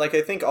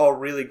think all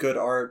really good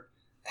art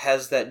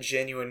has that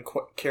genuine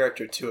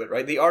character to it,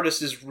 right? The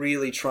artist is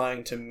really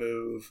trying to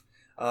move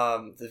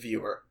the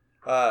viewer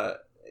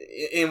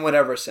in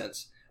whatever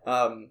sense,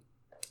 and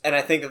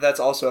I think that's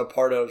also a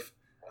part of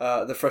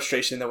the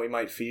frustration that we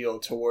might feel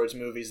towards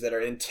movies that are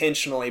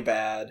intentionally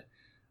bad.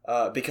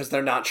 Because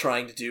they're not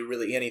trying to do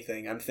really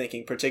anything. I'm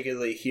thinking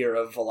particularly here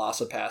of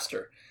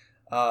Velocipaster.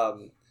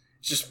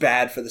 It's just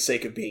bad for the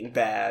sake of being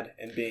bad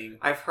and being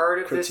I've heard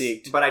of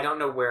critiqued. This, but I don't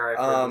know where I've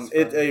heard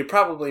this from.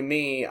 Probably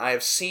me. I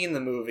have seen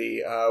the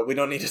movie. We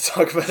don't need to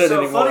talk about it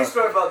anymore. So, funny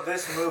story about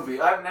this movie.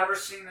 I've never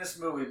seen this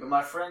movie, but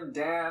my friend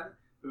Dan,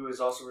 who is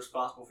also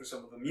responsible for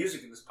some of the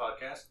music in this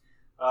podcast,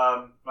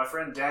 my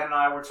friend Dan and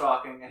I were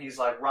talking, and he's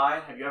like,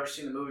 Ryan, have you ever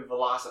seen the movie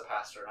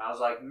Velocipaster? And I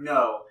was like,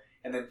 no.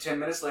 And then 10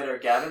 minutes later,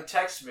 Gavin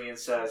texts me and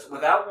says,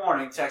 without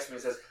warning,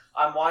 says,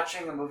 I'm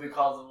watching a movie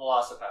called The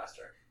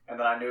Velocipaster. And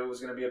then I knew it was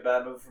going to be a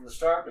bad movie from the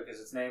start because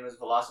its name is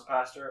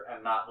Velocipaster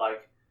and not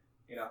like,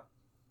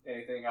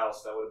 anything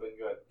else that would have been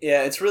good.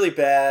 Yeah, it's really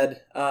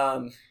bad.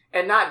 And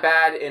not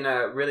bad in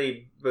a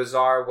really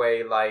bizarre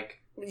way,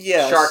 like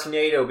yes.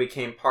 Sharknado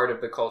became part of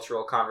the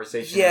cultural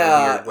conversation in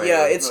a weird way.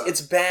 Yeah,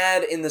 it's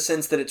bad in the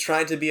sense that it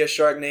tried to be a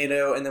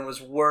Sharknado and then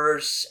was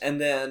worse, and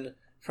then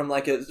from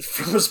a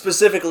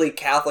specifically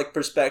Catholic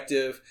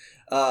perspective,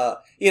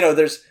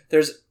 there's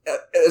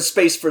a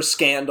space for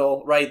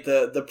scandal, right?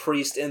 The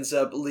priest ends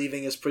up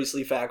leaving his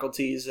priestly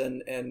faculties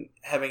and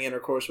having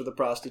intercourse with a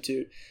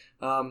prostitute,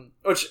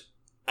 which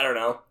I don't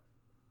know.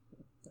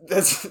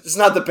 It's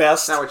not the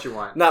best. Not what you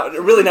want. Not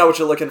what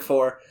you're looking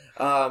for.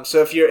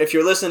 So if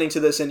you're listening to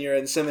this and you're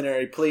in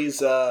seminary, please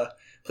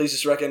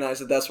just recognize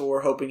that that's what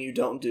we're hoping you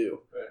don't do.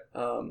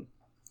 Right.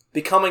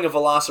 Becoming a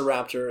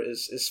velociraptor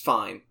is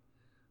fine.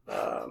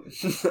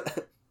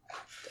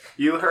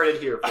 You heard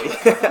it here, folks.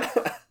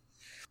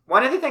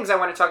 One of the things I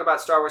want to talk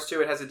about Star Wars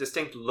 2, it has a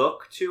distinct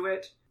look to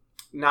it.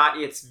 Not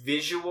its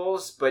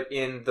visuals, but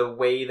in the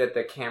way that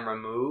the camera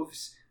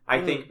moves,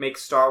 I think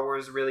makes Star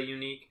Wars really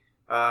unique.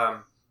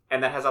 And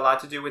that has a lot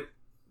to do with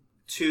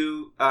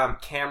two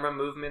camera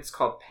movements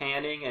called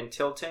panning and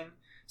tilting.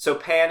 So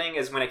panning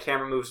is when a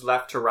camera moves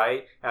left to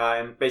right,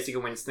 and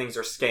basically when things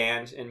are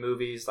scanned in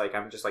movies, like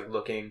I'm just like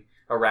looking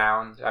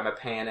around, I'm a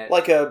pan it.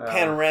 Like a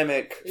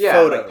panoramic yeah,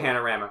 photo. like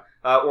panorama.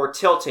 Or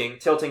tilting.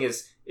 Tilting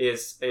is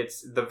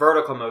it's the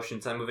vertical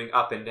motions. I'm moving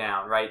up and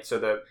down, right? So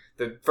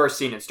the first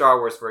scene in Star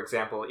Wars, for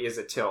example, is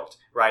a tilt,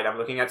 right? I'm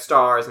looking at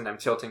stars and I'm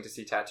tilting to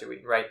see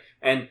Tatooine, right?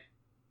 And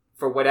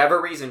for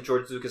whatever reason,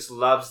 George Lucas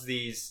loves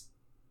these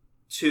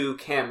two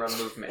camera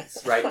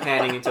movements, right?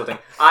 Panning and tilting.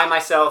 I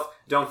myself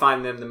don't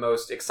find them the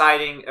most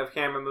exciting of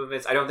camera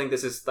movements. I don't think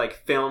this is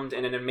like filmed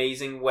in an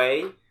amazing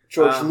way.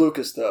 George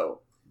Lucas,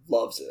 though,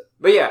 loves it.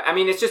 But yeah, I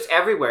mean, it's just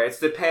everywhere. It's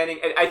the panning.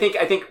 I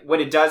think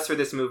what it does for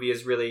this movie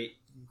is really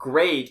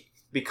great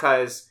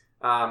because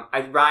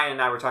Ryan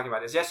and I were talking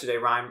about this yesterday.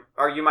 Ryan,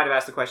 or you might have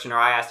asked the question, or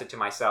I asked it to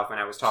myself when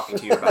I was talking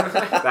to you about it.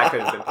 That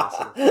could have been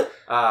possible.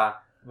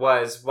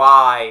 Was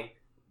why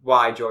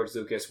George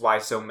Lucas? Why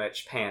so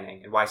much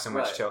panning and why so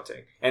much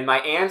tilting? And my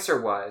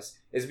answer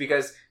is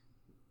because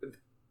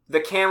the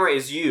camera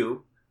is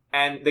you,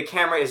 and the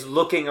camera is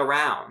looking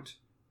around.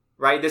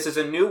 Right? This is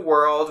a new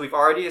world. We've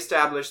already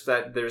established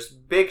that there's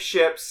big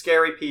ships,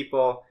 scary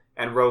people,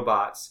 and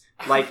robots.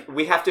 Like,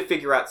 we have to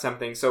figure out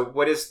something. So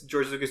what does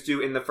George Lucas do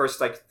in the first,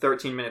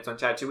 13 minutes on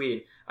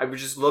Tatooine? We're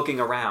just looking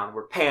around.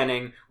 We're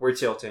panning. We're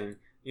tilting.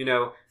 You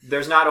know,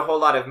 there's not a whole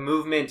lot of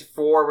movement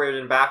forward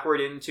and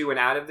backward into and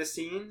out of the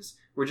scenes.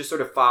 We're just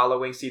sort of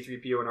following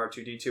C-3PO and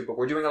R2-D2, but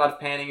we're doing a lot of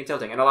panning and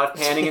tilting. And a lot of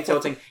panning and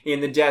tilting in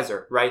the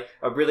desert, right?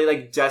 A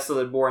really,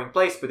 desolate, boring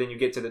place, but then you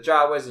get to the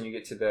Jawas and you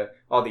get to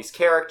all these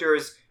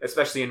characters,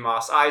 especially in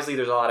Mos Eisley,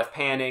 there's a lot of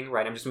panning,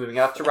 right? I'm just moving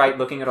up to right,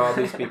 looking at all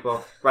these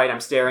people, right? I'm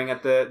staring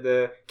at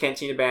the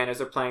Cantina Band as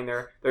they're playing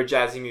their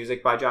jazzy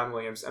music by John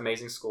Williams,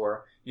 amazing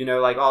score. You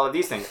know, all of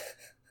these things.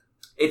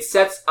 It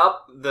sets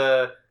up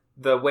the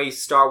way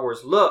Star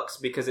Wars looks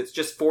because it's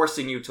just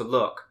forcing you to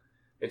look.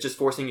 It's just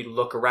forcing you to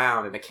look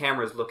around, and the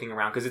camera's looking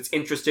around because it's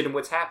interested in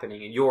what's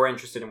happening, and you're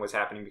interested in what's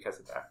happening because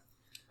of that.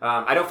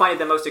 I don't find it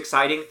the most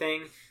exciting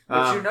thing.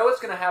 But you know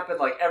what's going to happen?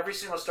 Every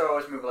single Star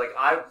Wars movie,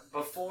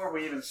 before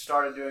we even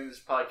started doing this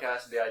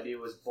podcast, the idea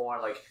was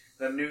born,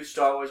 the new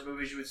Star Wars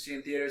movies you would see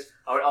in theaters,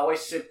 I would always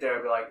sit there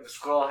and be like, the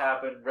scroll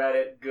happened, read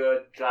it,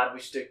 good, glad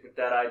we stick with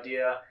that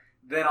idea.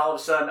 Then all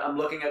of a sudden, I'm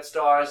looking at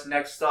stars,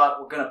 next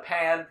thought, we're going to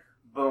pan,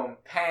 boom,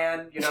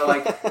 pan, you know,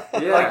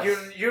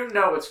 you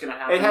know what's going to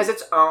happen. It has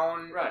its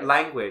own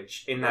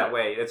language in that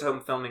way, its own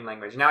filming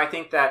language. Now, I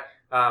think that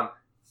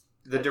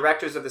the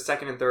directors of the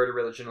second and third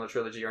original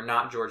trilogy are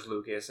not George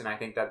Lucas, and I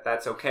think that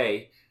that's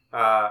okay,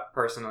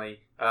 personally.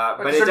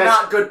 But they're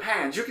not good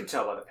pans. You can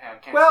tell by the pan.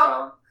 Can't you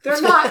tell?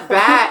 They're not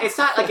bad. It's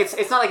not like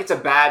it's a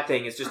bad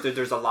thing. It's just that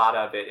there's a lot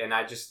of it, and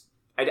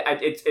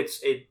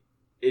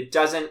it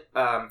doesn't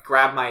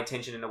grab my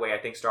attention in the way I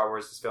think Star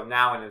Wars is filmed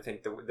now, and I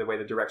think the way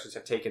the directors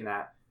have taken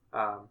that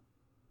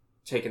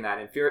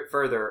in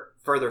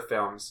further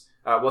films.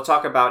 We'll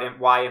talk about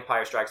why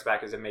Empire Strikes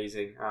Back is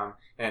amazing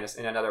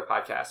in another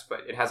podcast,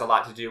 but it has a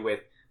lot to do with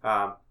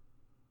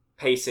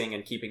pacing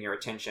and keeping your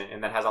attention,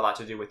 and that has a lot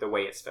to do with the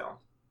way it's filmed.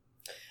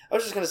 I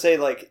was just going to say,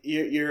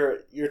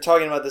 you're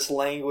talking about this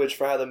language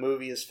for how the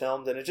movie is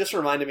filmed, and it just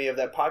reminded me of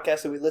that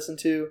podcast that we listened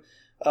to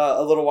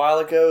a little while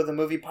ago, the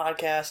movie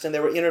podcast, and they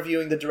were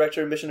interviewing the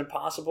director of Mission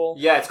Impossible.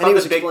 Yeah, it's called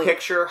The Big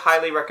Picture.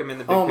 Highly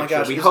recommend The Big Picture. My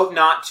gosh, we hope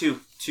not to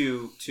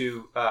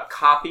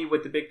copy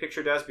what The Big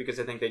Picture does because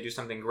I think they do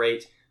something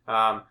great.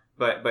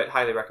 But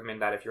highly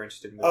recommend that if you're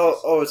interested in movies.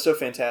 Oh, it's so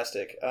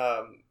fantastic.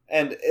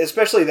 And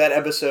especially that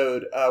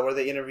episode where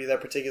they interview that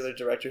particular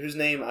director, whose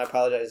name, I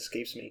apologize,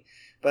 escapes me.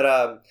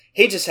 But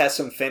he just has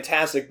some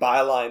fantastic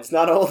bylines,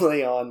 not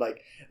only on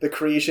the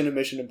creation of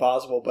Mission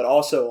Impossible, but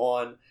also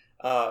on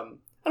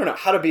I don't know,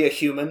 how to be a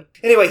human.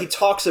 Anyway, he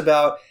talks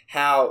about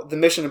how the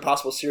Mission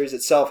Impossible series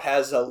itself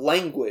has a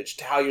language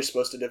to how you're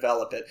supposed to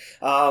develop it.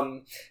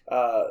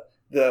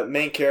 The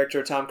main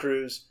character, Tom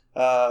Cruise,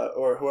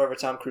 or whoever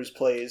Tom Cruise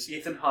plays.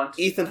 Ethan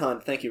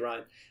Hunt, thank you,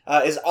 Ryan.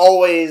 Is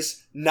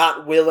always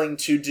not willing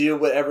to do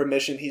whatever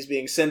mission he's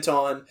being sent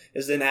on,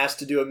 is then asked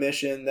to do a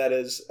mission that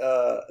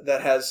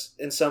has,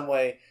 in some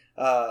way,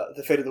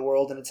 the fate of the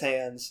world in its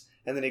hands,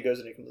 and then he goes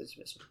and he completes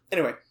the mission.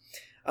 Anyway.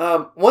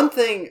 One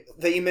thing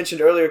that you mentioned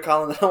earlier,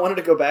 Colin, that I wanted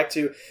to go back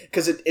to,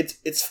 because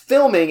it's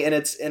filming and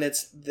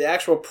it's the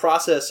actual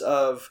process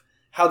of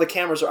how the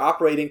cameras are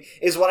operating,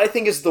 is what I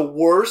think is the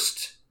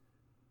worst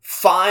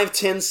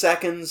 5-10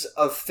 seconds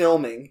of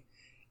filming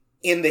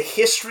in the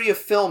history of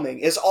filming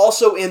is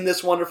also in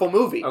this wonderful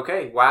movie.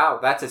 Okay, wow,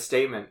 that's a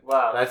statement.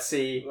 Wow. Let's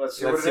see what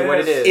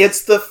it is.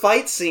 It's the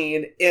fight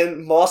scene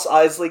in Mos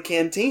Eisley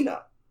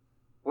Cantina.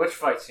 Which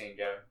fight scene,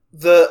 Gavin?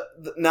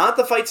 Not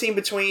the fight scene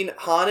between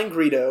Han and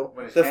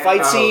Greedo. The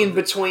fight scene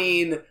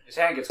between his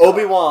hand gets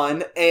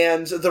Obi-Wan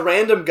and the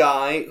random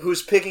guy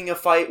who's picking a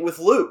fight with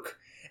Luke.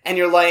 and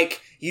you're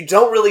like, you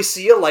don't really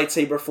see a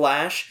lightsaber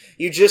flash.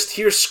 You just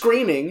hear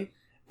screaming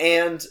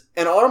and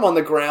an arm on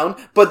the ground,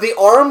 but the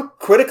arm,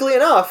 critically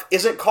enough,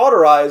 isn't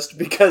cauterized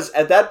because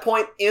at that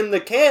point in the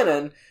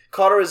canon,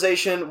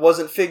 cauterization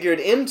wasn't figured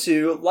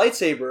into the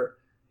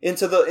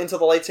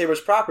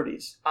lightsaber's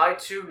properties. I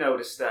too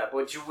noticed that.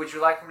 Would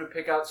you like me to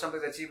pick out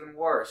something that's even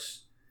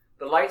worse?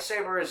 The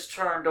lightsaber is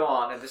turned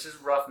on, and this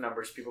is rough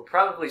numbers, people,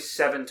 probably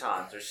 7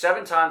 times. There's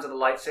 7 times that the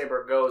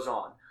lightsaber goes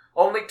on.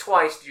 Only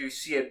twice do you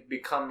see it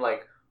become,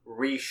 like,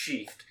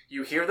 resheathed.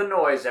 You hear the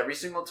noise every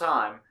single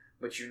time,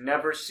 but you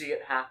never see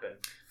it happen.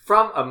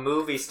 From a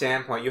movie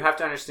standpoint, you have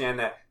to understand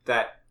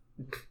that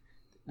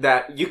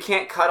you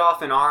can't cut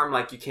off an arm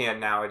like you can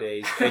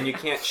nowadays, and you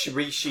can't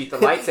resheath the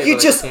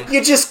lightsaber.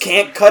 you just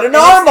can't cut an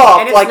arm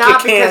off like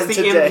you can because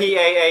today. the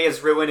MPAA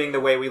is ruining the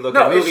way we look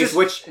at movies,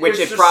 which it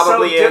just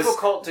probably so is.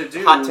 Difficult to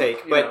do. Hot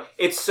take, but know.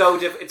 it's so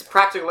it's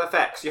practical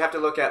effects. You have to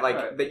look at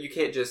that. You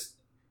can't just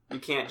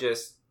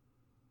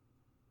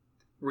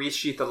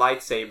resheath the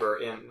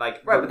lightsaber in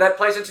like. Right, but that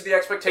plays into the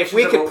expectations. If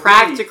we of could what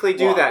practically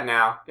do want. that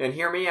now, and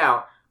hear me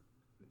out,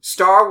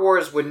 Star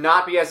Wars would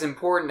not be as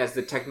important as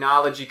the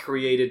technology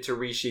created to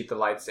resheath the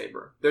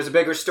lightsaber. There's a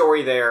bigger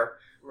story there,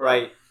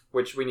 right?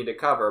 Which we need to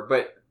cover,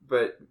 but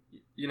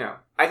you know,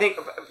 I think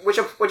which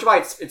why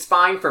it's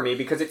fine for me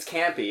because it's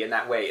campy in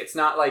that way. It's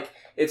not like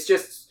it's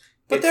just.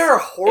 But there are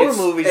horror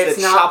movies that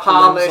not chop limbs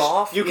polished.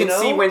 off. You can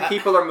see when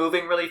people are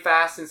moving really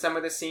fast in some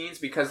of the scenes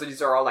because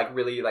these are all like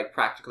really like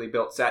practically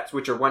built sets,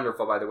 which are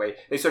wonderful, by the way.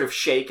 They sort of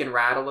shake and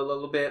rattle a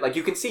little bit. Like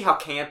you can see how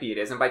campy it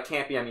is, and by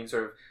campy I mean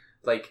sort of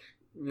like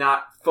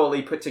not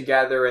fully put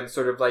together and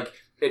sort of like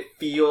it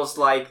feels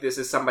like this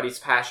is somebody's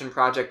passion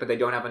project, but they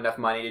don't have enough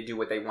money to do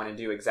what they want to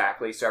do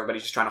exactly. So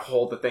everybody's just trying to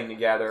hold the thing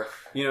together.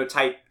 You know,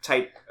 type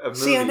of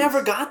movies. See, I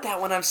never got that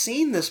when I've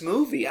seen this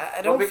movie.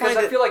 I don't because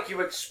find I feel like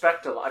you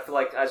expect a lot. I feel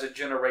like as a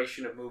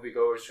generation of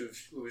moviegoers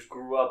who's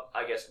grew up,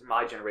 I guess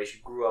my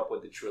generation grew up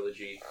with the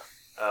trilogy,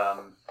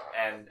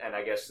 and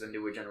I guess the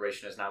newer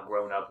generation has now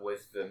grown up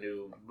with the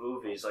new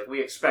movies. Like we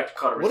expect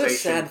cauterization. What a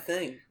sad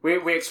thing.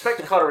 We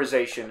expect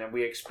cauterization, and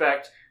we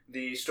expect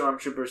the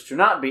stormtroopers to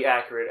not be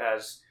accurate,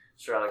 as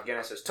Sir Alec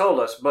Guinness has told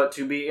us, but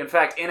to be, in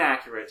fact,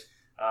 inaccurate,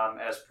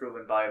 as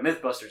proven by a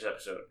Mythbusters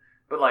episode.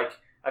 But, like,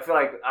 I feel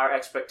like our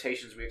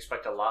expectations, we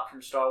expect a lot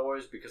from Star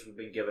Wars because we've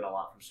been given a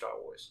lot from Star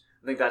Wars.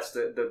 I think that's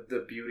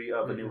the beauty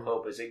of A New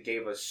Hope, is it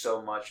gave us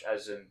so much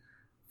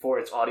for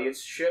its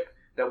audienceship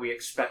that we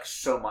expect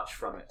so much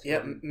from it.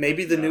 Yeah,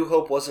 maybe the New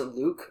Hope wasn't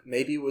Luke.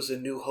 Maybe it was a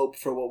new hope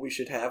for what we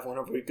should have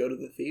whenever we go to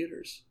the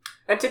theaters.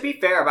 And to be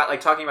fair about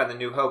like talking about the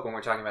New Hope when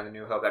we're talking about the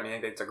New Hope, I mean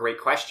I think it's a great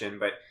question,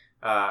 but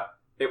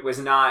it was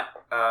not.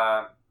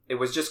 It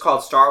was just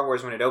called Star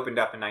Wars when it opened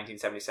up in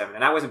 1977,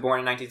 and I wasn't born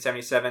in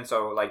 1977,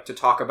 so like to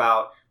talk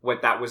about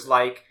what that was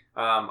like,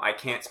 I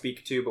can't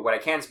speak to. But what I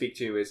can speak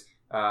to is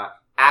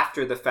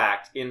after the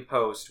fact, in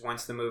post,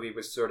 once the movie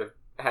was sort of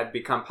had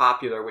become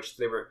popular, which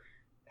they were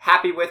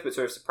happy with but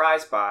sort of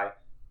surprised by,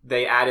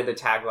 they added the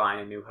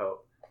tagline "A New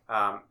Hope."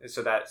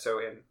 So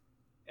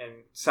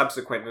in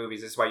subsequent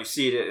movies, this is why you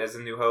see it as A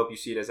New Hope. You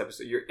see it as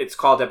episode. It's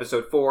called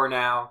Episode 4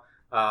 now,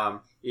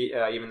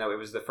 even though it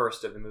was the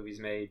first of the movies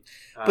made.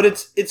 But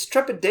it's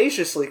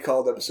trepidatiously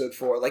called Episode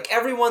 4. Like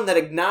everyone that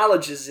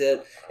acknowledges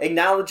it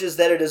acknowledges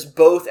that it is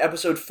both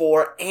Episode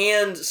 4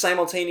 and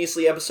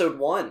simultaneously Episode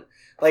 1.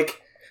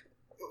 Like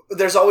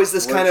there's always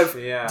this kind of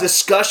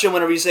discussion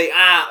whenever you say,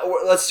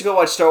 let's go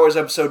watch Star Wars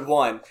Episode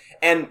 1,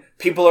 and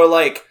people are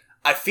like,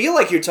 I feel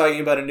like you're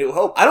talking about A New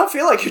Hope. I don't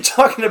feel like you're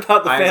talking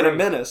about The Phantom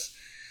Menace.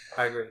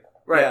 I agree.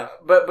 Right. Yeah.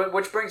 But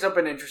which brings up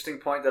an interesting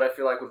point that I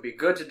feel like would be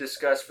good to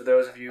discuss for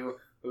those of you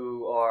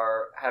who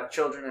have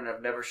children and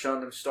have never shown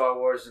them Star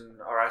Wars and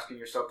are asking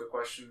yourself the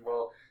question,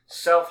 well,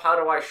 how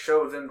do I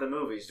show them the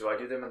movies? Do I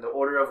do them in the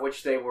order of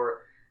which they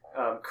were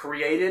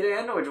created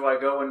in, or do I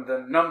go in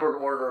the numbered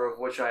order of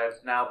which I have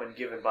now been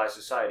given by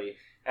society?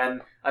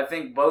 And I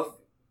think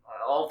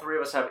all three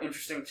of us have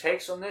interesting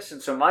takes on this,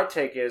 and so my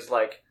take is,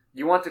 like,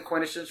 you want the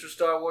quintessential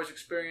Star Wars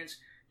experience,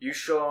 you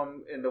show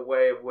them in the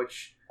way of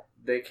which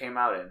they came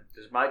out in.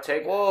 This is my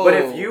take. Whoa. But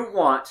if you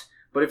want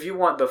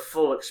the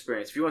full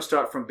experience, if you want to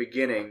start from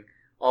beginning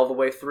all the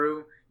way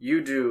through,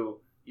 you do,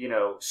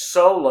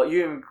 Solo.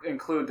 You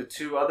include the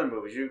 2 other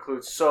movies. You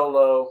include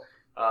Solo,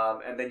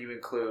 and then you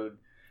include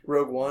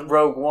Rogue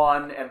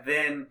One, and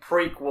then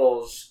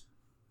prequels,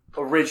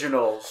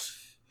 originals,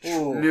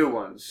 new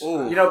ones.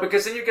 Ooh.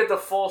 Because then you get the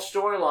full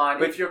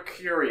storyline if you're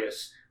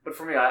curious. But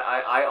for me,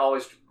 I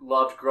always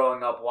loved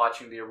growing up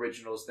watching the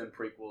originals, then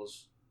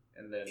prequels,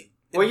 and then.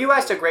 Well, you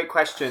asked a great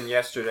question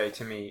yesterday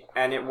to me,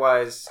 and it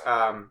was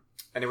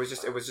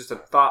just a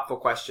thoughtful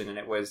question, and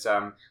it was,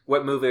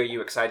 what movie are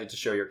you excited to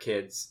show your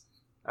kids?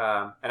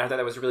 And I thought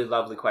that was a really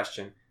lovely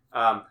question.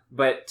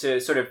 But to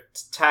sort of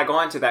tag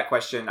on to that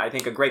question, I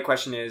think a great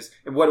question is,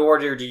 in what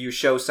order do you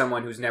show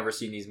someone who's never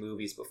seen these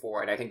movies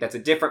before? And I think that's a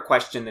different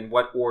question than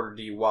what order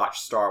do you watch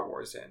Star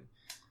Wars in?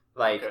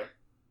 Like,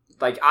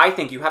 I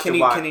think you have to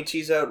watch... Can you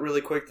tease out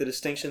really quick the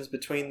distinctions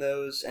between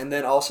those, and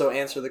then also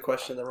answer the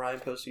question that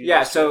Ryan posted?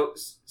 Yeah, so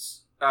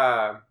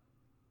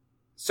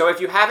So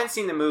if you haven't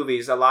seen the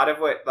movies, a lot of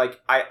what,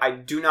 like, I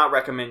do not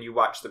recommend you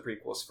watch the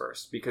prequels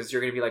first, because you're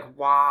going to be like,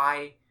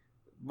 why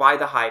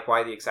the hype?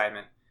 Why the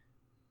excitement?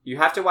 You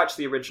have to watch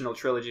the original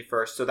trilogy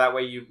first, so that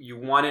way you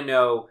want to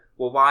know,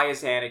 well, why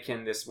is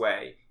Anakin this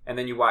way? And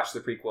then you watch the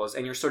prequels,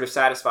 and you're sort of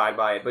satisfied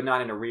by it, but not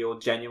in a real,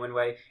 genuine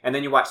way. And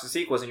then you watch the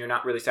sequels, and you're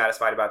not really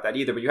satisfied about that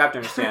either. But you have to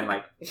understand,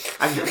 like,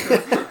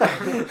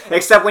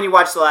 except when you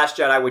watch The Last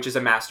Jedi, which is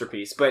a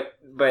masterpiece. But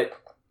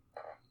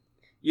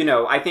you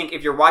know, I think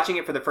if you're watching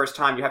it for the first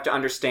time, you have to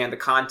understand the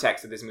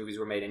context that these movies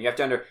were made in. You have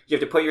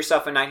to put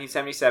yourself in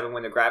 1977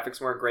 when the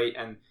graphics weren't great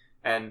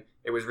and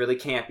it was really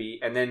campy,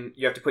 and then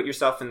you have to put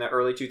yourself in the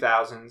early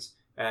 2000s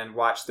and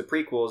watch the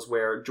prequels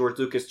where George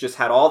Lucas just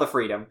had all the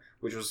freedom,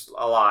 which was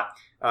a lot.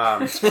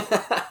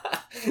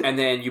 And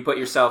then you put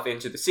yourself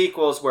into the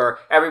sequels where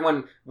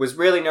everyone was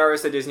really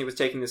nervous that Disney was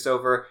taking this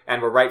over,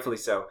 and were rightfully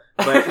so.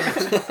 But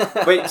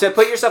but to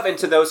put yourself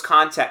into those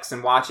contexts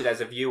and watch it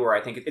as a viewer,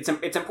 I think it's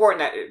important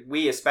that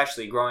we,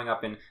 especially growing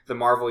up in the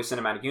Marvel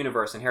Cinematic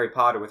Universe and Harry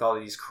Potter with all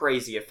of these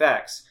crazy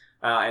effects,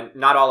 and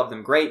not all of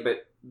them great,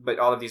 but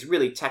all of these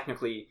really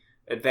technically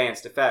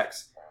advanced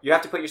effects, you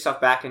have to put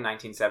yourself back in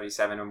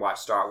 1977 and watch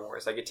Star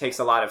Wars. Like, it takes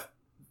a lot of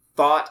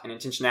thought and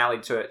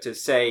intentionality to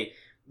say,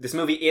 this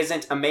movie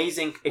isn't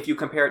amazing if you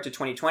compare it to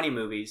 2020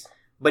 movies,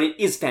 but it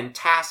is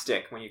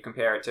fantastic when you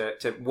compare it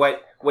to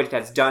what it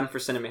has done for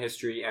cinema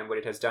history and what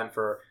it has done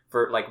for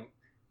like,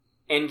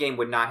 Endgame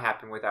would not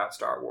happen without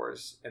Star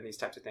Wars and these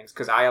types of things,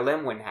 because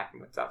ILM wouldn't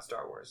happen without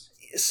Star Wars.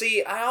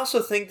 See, I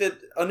also think that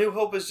A New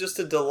Hope is just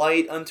a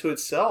delight unto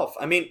itself.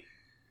 I mean,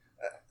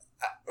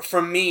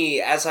 for me,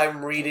 as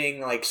I'm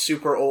reading, like,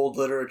 super old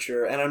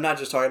literature, and I'm not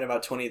just talking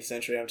about 20th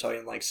century, I'm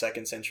talking, like,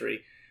 2nd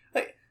century,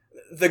 like,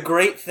 the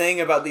great thing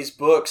about these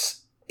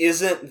books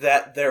isn't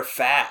that they're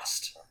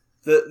fast.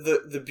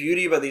 The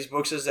beauty about these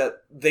books is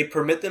that they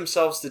permit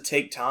themselves to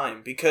take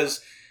time, because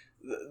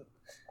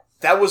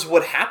that was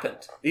what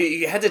happened.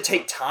 You had to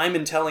take time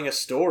in telling a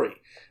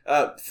story.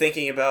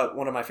 Thinking about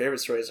one of my favorite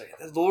stories, like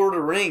The Lord of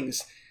the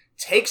Rings,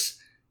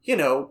 takes,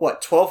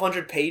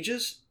 1,200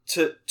 pages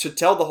to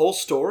tell the whole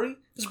story?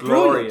 It's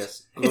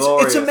glorious.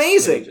 Brilliant. It's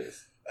amazing.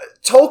 Pages.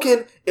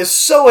 Tolkien is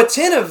so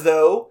attentive,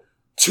 though,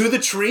 to the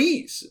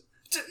trees.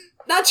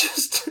 Not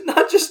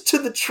just to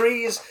the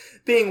trees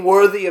being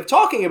worthy of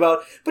talking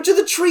about, but to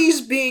the trees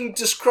being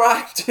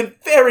described in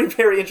very,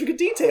 very intricate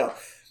detail.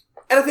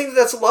 And I think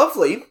that's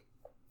lovely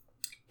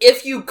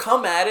if you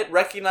come at it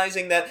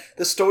recognizing that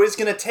the story's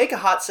going to take a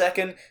hot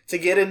second to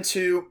get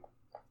into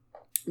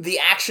the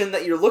action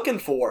that you're looking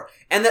for,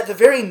 and that the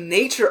very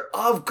nature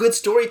of good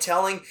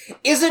storytelling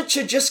isn't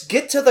to just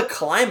get to the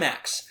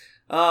climax.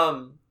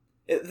 The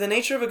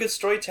nature of a good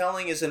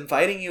storytelling is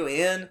inviting you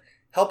in,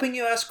 helping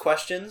you ask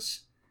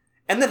questions,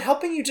 and then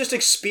helping you just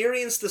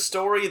experience the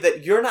story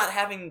that you're not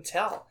having to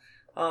tell.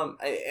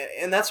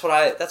 And that's what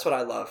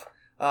I love.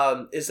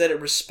 Is that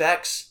it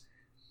respects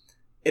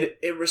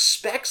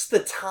the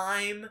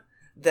time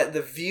that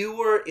the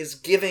viewer is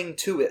giving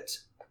to it.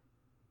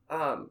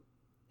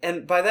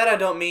 And by that I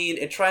don't mean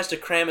it tries to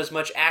cram as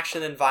much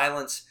action and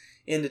violence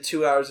into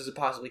 2 hours as it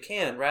possibly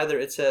can. Rather,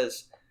 it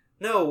says,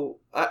 no,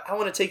 I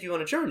want to take you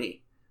on a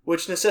journey,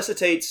 which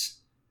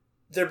necessitates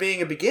there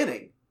being a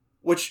beginning,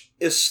 which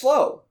is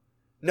slow.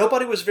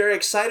 Nobody was very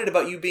excited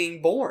about you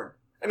being born.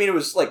 I mean, it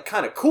was, like,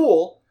 kind of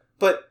cool,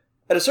 but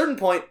at a certain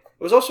point,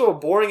 it was also a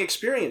boring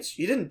experience.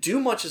 You didn't do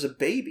much as a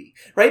baby,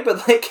 right?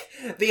 But, like,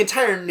 the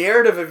entire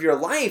narrative of your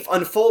life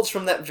unfolds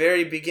from that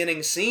very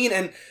beginning scene,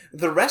 and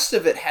the rest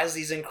of it has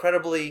these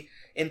incredibly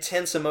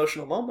intense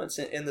emotional moments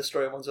in the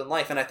story of one's own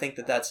life, and I think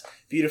that that's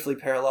beautifully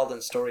paralleled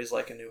in stories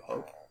like A New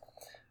Hope.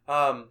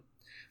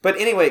 But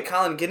anyway,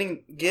 Colin,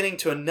 getting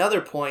to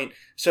another point,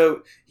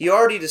 so you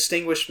already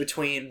distinguished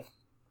between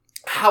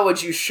how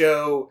would you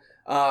show,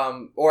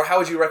 or how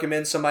would you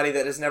recommend somebody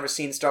that has never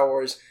seen Star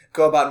Wars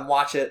go about and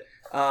watch it.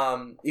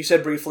 You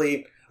said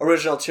briefly,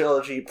 original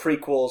trilogy,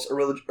 prequels,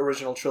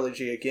 original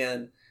trilogy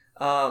again.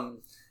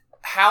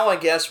 How, I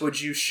guess,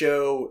 would you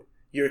show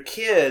your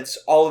kids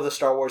all of the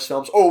Star Wars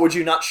films, or would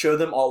you not show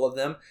them all of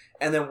them?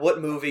 And then what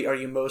movie are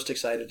you most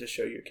excited to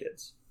show your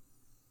kids?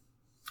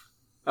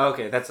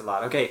 Okay, that's a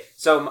lot. Okay,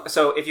 so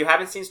if you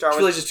haven't seen Star Wars...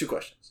 It's really just 2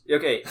 questions.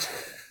 Okay,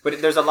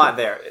 but there's a lot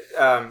there.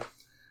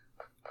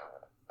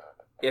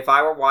 If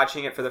I were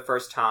watching it for the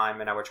first time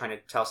and I were trying to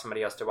tell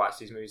somebody else to watch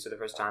these movies for the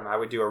first time, I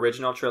would do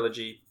original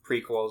trilogy,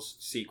 prequels,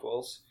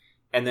 sequels,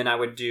 and then I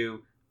would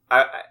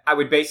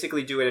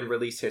basically do it in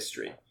release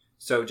history.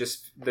 So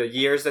just the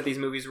years that these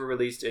movies were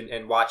released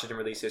and watch it in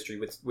release history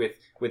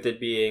with it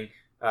being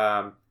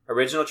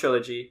original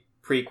trilogy,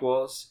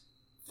 prequels,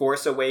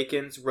 Force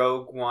Awakens,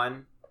 Rogue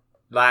One,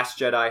 Last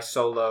Jedi,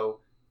 Solo,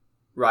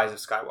 Rise of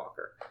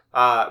Skywalker.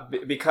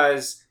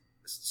 Because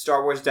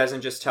Star Wars doesn't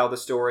just tell the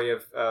story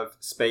of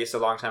space a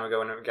long time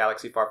ago in a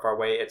galaxy far, far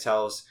away. It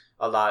tells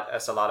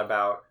us a lot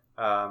about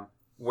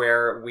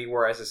where we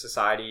were as a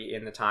society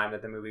in the time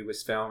that the movie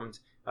was filmed.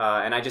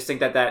 And I just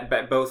think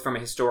that both from a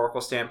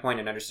historical standpoint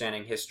and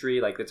understanding history,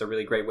 like, it's a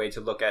really great way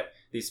to look at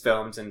these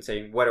films and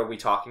saying, what are we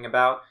talking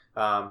about?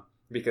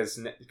 Because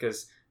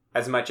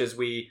as much as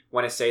we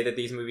want to say that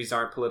these movies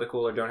aren't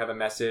political or don't have a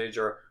message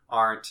or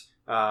aren't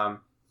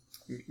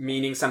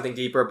meaning something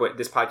deeper, but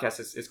this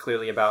podcast is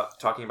clearly about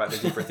talking about the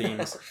deeper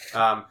themes.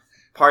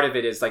 Part of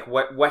it is like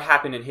what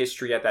happened in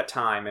history at that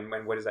time,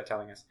 and what is that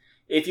telling us?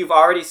 If you've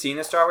already seen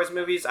the Star Wars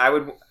movies, I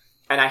would,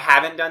 and I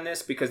haven't done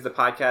this because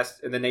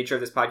the nature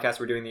of this podcast,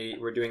 we're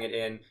doing it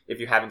in, if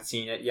you haven't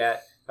seen it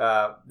yet,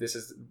 this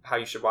is how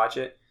you should watch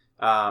it.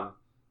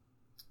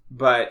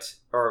 But,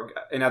 or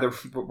in other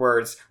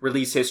words,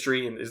 release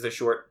history is the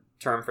short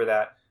term for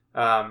that.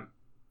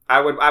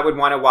 I would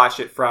want to watch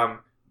it from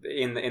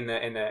in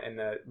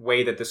the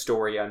way that the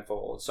story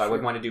unfolds. So I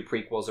would want to do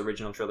prequels,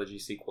 original trilogy,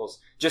 sequels,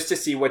 just to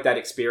see what that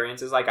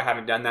experience is like. I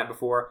haven't done that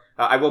before.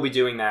 I will be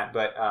doing that,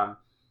 but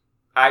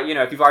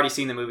if you've already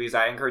seen the movies,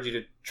 I encourage you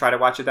to try to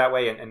watch it that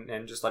way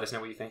and just let us know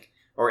what you think,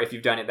 or if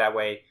you've done it that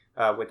way,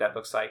 what that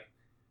looks like.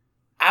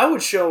 I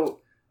would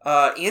show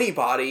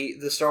anybody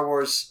the Star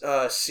Wars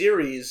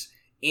series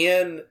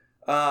in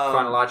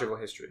chronological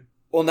history.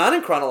 Well, not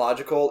in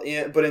chronological,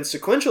 but in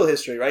sequential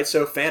history, right?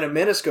 So Phantom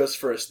Menace goes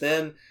first,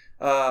 then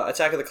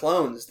Attack of the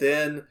Clones,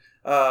 then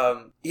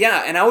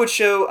and I would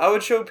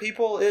show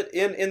people it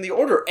in the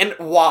order. And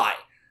why?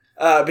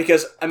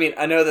 Because I mean,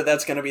 I know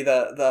that's going to be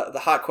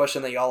the hot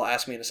question that y'all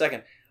ask me in a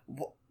second.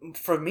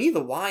 For me,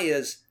 the why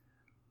is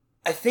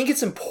I think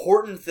it's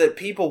important that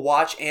people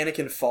watch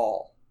Anakin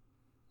fall.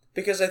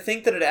 Because I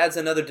think that it adds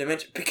another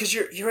dimension. Because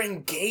you're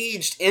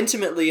engaged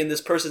intimately in this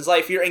person's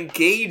life. You're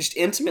engaged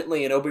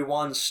intimately in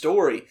Obi-Wan's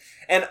story.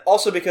 And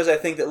also because I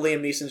think that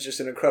Liam Neeson's just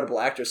an incredible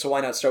actor. So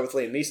why not start with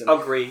Liam Neeson?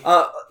 Agree.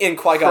 In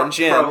Qui-Gon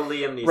Jinn. Pro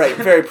Liam Neeson. Right,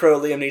 very pro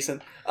Liam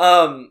Neeson.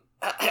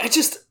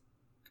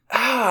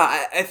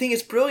 I think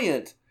it's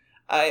brilliant.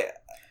 I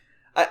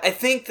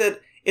think that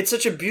it's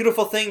such a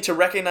beautiful thing to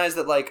recognize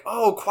that, like,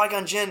 oh,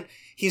 Qui-Gon Jinn,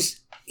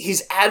 he's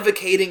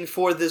advocating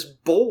for this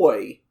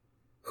boy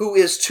who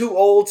is too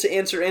old to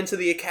enter into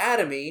the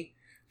academy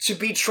to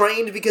be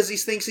trained because he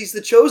thinks he's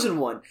the chosen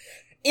one.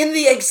 In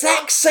the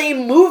exact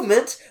same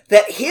movement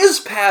that his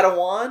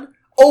Padawan,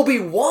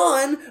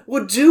 Obi-Wan,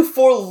 would do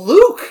for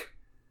Luke.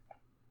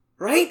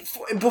 Right?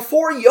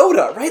 Before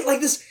Yoda, right?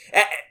 Like this,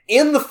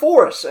 in the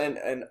Force.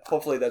 And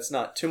hopefully that's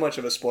not too much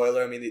of a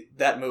spoiler. I mean,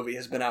 that movie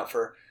has been out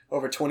for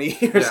over 20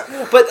 years.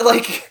 Yeah. But,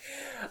 like,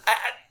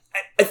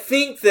 I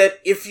think that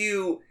if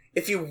you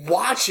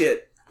watch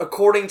it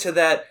according to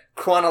that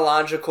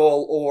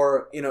chronological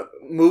or,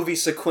 movie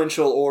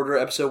sequential order,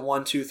 episode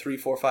 1, 2, 3,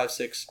 4, 5,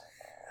 6,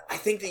 I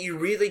think that you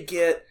really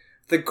get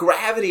the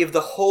gravity of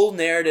the whole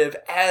narrative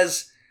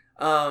as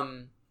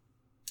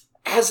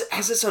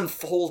it's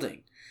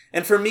unfolding.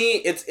 And for me,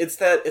 it's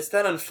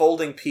that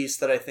unfolding piece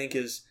that I think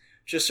is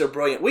just so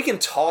brilliant. We can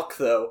talk,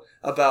 though,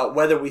 about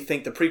whether we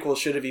think the prequels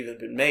should have even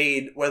been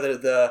made, whether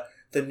the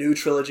new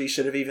trilogy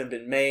should have even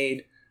been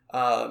made.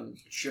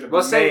 Should have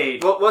been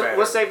made.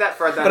 We'll save that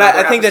for But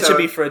I think that should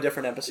be for a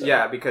different episode.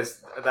 Yeah,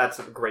 because that's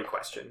a great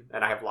question,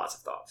 and I have lots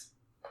of thoughts.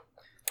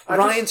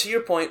 Ryan, to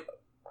your point.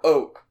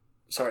 Oh,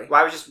 sorry.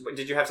 Well,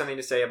 did you have something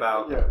to say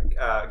about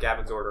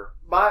Gavin's order?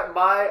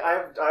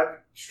 I've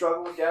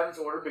struggled with Gavin's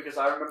order because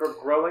I remember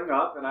growing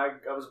up, and I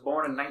was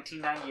born in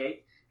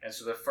 1998, and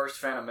so the first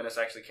Phantom Menace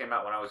actually came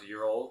out when I was a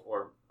year old,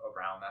 or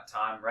around that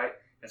time, right?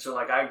 And so,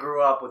 like, I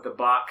grew up with the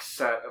box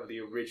set of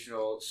the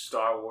original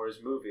Star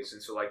Wars movies.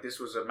 And so, like, this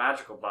was a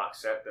magical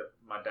box set that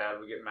my dad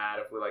would get mad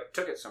if we, like,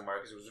 took it somewhere.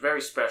 Because it was a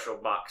very special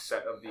box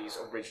set of these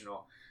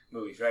original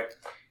movies, right?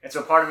 And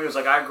so part of me was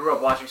like, I grew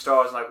up watching Star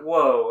Wars and like,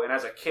 whoa. And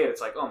as a kid, it's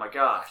like, oh my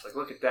gosh, like,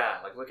 look at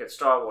that. Like, look at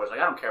Star Wars. Like,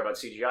 I don't care about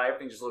CGI.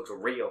 Everything just looks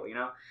real, you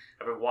know?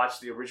 Ever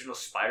watched the original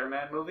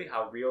Spider-Man movie?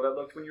 How real that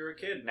looked when you were a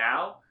kid?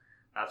 Now,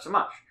 not so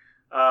much.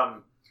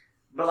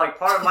 But, like,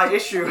 part of my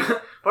issue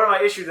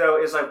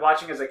though is like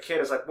watching as a kid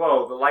is like,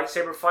 whoa, the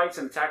lightsaber fights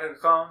in Attack of the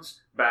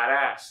Clones,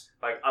 badass.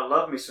 Like, I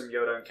love me some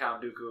Yoda and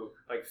Count Dooku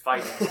like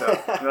fighting and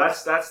stuff. You know,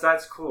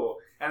 that's cool.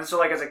 And so,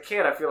 like, as a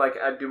kid, I feel like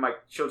I'd do my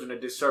children a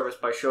disservice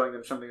by showing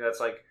them something that's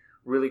like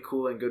really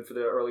cool and good for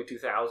the early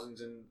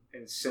 2000s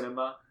in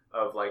cinema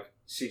of like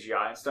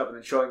CGI and stuff, and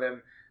then showing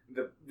them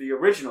the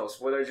originals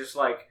where they're just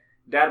like,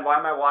 Dad, why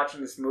am I watching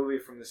this movie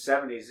from the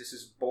 70s? This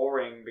is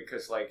boring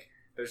because like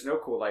there's no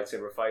cool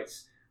lightsaber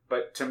fights.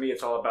 But to me,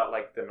 it's all about,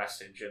 like, the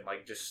message and,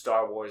 like, just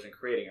Star Wars and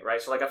creating it,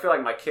 right? So, like, I feel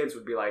like my kids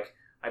would be like,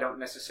 I don't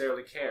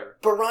necessarily care.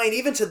 But, Ryan,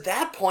 even to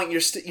that point,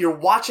 you're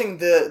watching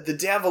the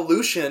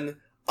devolution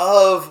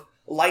of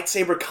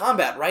lightsaber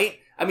combat, right?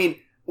 I mean,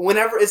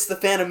 whenever it's the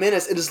Phantom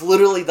Menace, it is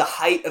literally the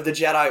height of the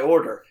Jedi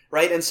Order,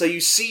 right? And so you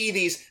see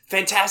these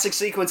fantastic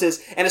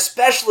sequences, and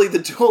especially the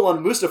duel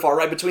on Mustafar,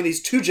 right, between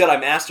these two Jedi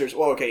Masters.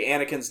 Well, okay,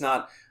 Anakin's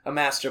not a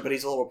master, but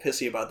he's a little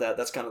pissy about that.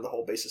 That's kind of the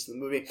whole basis of the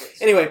movie.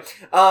 Anyway,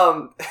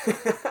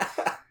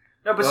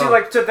 No, but see,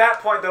 like, to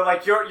that point, though,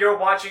 like, you're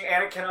watching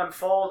Anakin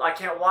unfold. I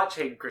can't watch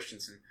Hayden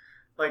Christensen.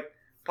 Like,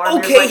 part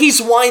of me is like, he's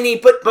whiny,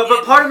 but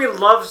part of me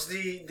loves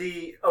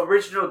the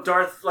original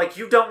Darth. Like,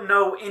 you don't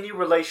know any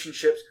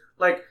relationships.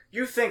 Like,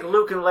 you think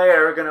Luke and Leia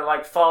are gonna,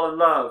 like, fall in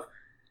love.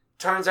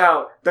 Turns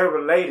out they're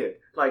related.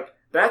 Like,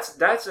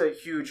 That's a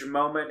huge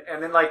moment.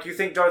 And then like you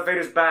think Darth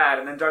Vader's bad,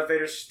 and then Darth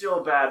Vader's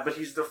still bad, but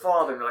he's the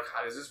father. And you're like,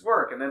 how does this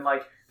work? And then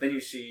then you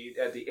see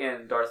at the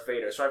end Darth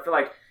Vader. So I feel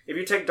like if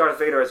you take Darth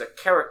Vader as a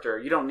character,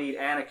 you don't need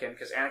Anakin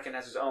because Anakin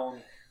has his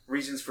own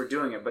reasons for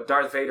doing it. But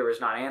Darth Vader is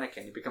not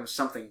Anakin. He becomes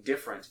something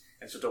different.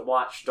 And so to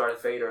watch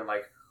Darth Vader and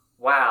like,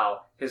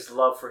 wow, his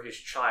love for his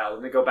child,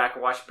 and then go back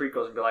and watch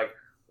prequels and be like,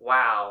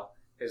 wow,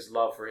 his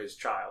love for his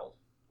child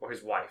or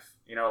his wife.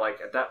 You know, like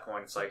at that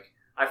point, it's like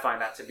I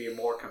find that to be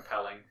more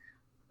compelling.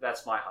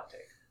 That's my hot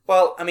take.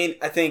 Well, I mean,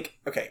 I think,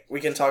 okay,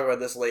 we can talk about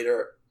this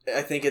later.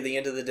 I think at the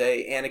end of the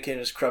day, Anakin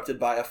is corrupted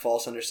by a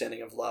false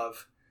understanding of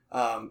love,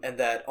 and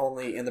that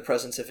only in the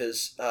presence of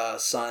his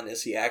son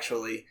is he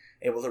actually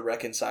able to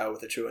reconcile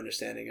with a true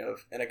understanding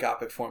of an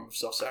agapic form of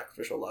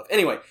self-sacrificial love.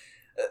 Anyway,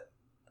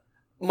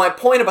 my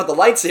point about the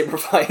lightsaber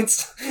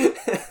fights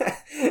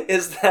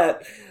is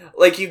that,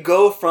 like, you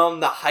go from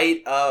the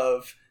height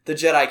of the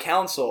Jedi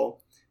Council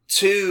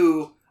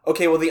to,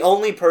 okay, well, the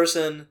only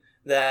person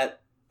that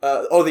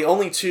the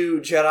only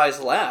two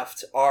Jedis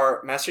left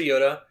are Master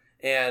Yoda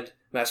and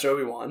Master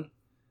Obi-Wan.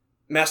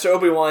 Master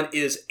Obi-Wan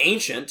is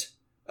ancient,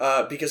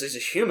 because he's a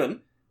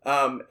human,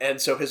 and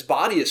so his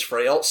body is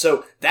frail,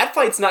 so that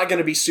fight's not going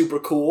to be super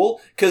cool,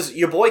 because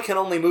your boy can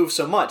only move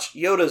so much.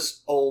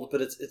 Yoda's old,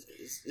 but it's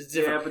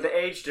different. Yeah, but the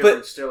age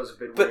difference still is a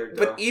bit weird,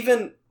 though. But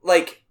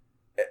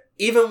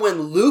even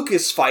when Luke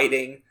is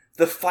fighting,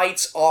 the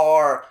fights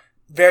are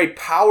very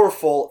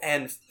powerful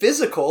and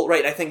physical,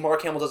 right? I think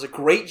Mark Hamill does a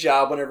great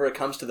job whenever it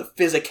comes to the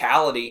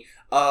physicality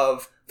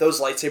of those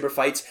lightsaber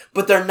fights,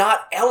 but they're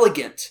not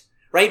elegant,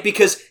 right?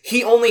 Because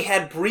he only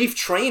had brief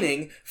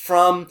training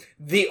from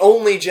the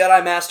only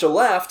Jedi Master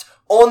left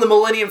on the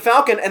Millennium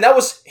Falcon, and that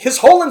was his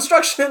whole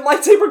instruction in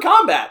lightsaber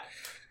combat.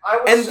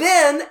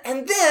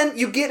 And then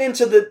you get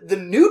into the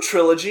new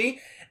trilogy,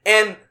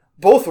 and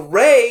both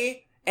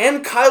Rey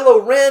and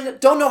Kylo Ren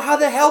don't know how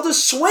the hell to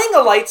swing a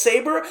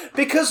lightsaber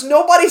because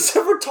nobody's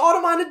ever taught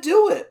them how to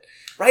do it,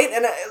 right?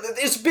 And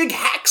it's big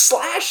hack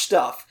slash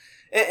stuff.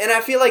 And I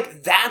feel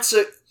like that's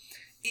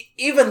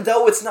even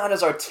though it's not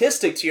as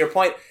artistic, to your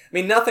point, I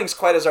mean, nothing's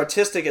quite as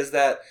artistic as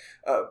that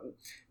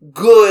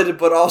good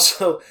but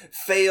also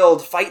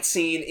failed fight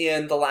scene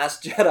in The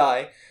Last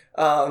Jedi,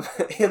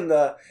 in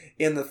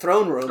the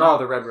throne room. Oh,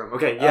 the Red Room.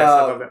 Okay, yes,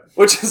 I love that.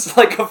 Which is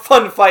like a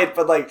fun fight,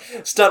 but like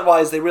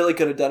stunt-wise, they really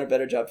could have done a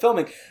better job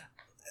filming.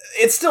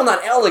 It's still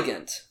not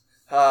elegant,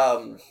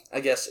 I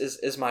guess,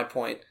 is my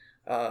point.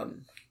 I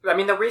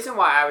mean, the reason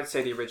why I would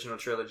say the original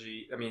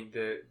trilogy, I mean,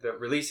 the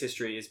release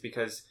history is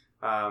because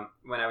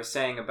when I was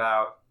saying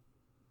about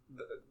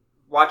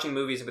watching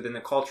movies within the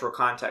cultural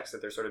context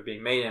that they're sort of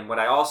being made in, what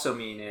I also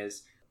mean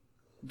is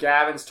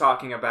Gavin's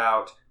talking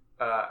about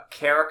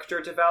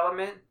character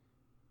development.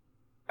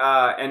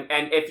 And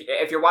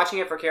if you're watching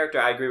it for character,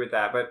 I agree with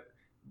that. But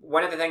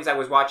one of the things I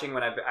was watching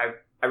when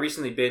I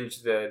recently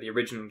binged the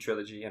original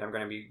trilogy, and I'm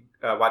going to be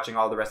watching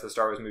all the rest of the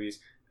Star Wars movies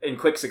in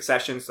quick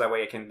succession, so that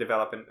way I can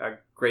develop a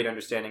great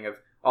understanding of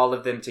all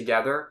of them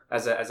together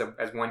as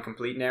one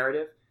complete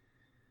narrative.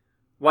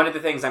 One of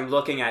the things I'm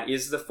looking at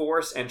is the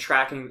Force and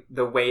tracking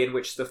the way in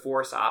which the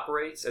Force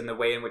operates and the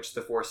way in which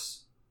the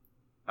Force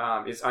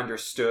is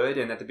understood,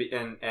 and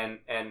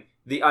and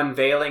the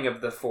unveiling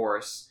of the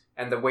Force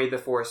and the way the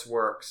Force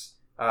works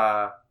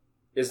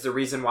is the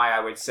reason why I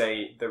would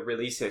say the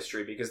release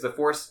history, because the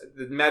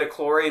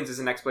Metachlorians is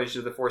an explanation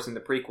of the Force in the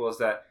prequels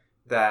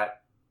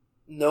that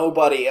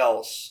nobody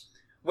else.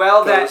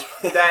 Well,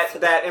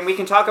 that, and we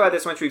can talk about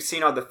this once we've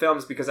seen all the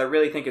films, because I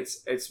really think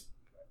it's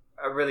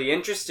a really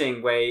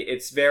interesting way.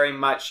 It's very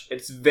much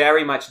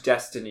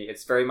destiny.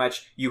 It's very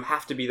much you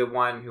have to be the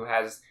one who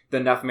has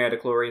enough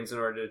Metachlorians in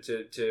order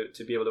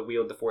to be able to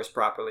wield the Force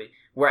properly.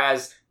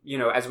 Whereas, you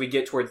know, as we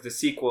get towards the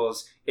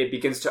sequels, it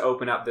begins to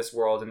open up this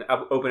world and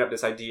open up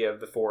this idea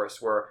of the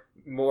Force where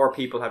more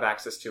people have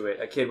access to it.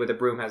 A kid with a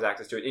broom has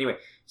access to it. Anyway,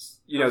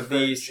 you know,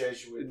 the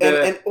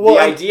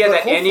idea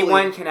that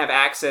anyone can have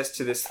access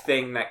to this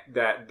thing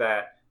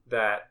that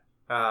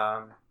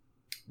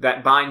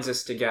binds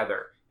us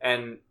together.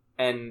 And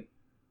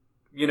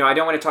you know, I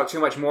don't want to talk too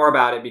much more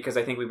about it because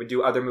I think we would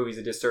do other movies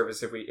a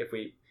disservice if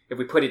we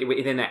put it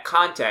within that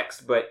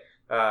context. But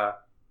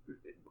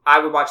I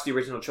would watch the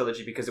original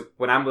trilogy because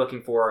what I'm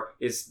looking for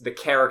is the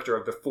character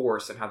of the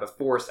Force and how the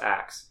Force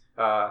acts,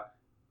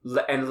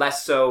 and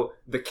less so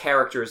the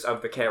characters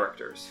of the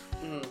characters.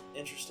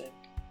 Interesting.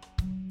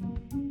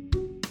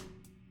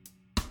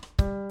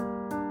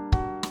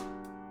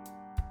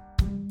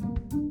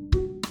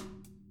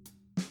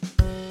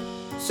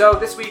 So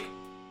this week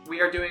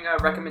we are doing a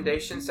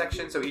recommendation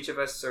section. So each of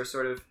us are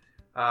sort of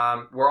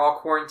we're all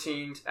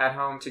quarantined at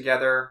home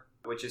together,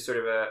 which is sort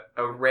of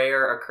a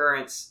rare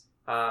occurrence.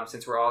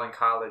 Since we're all in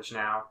college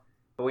now.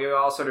 But we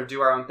all sort of do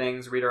our own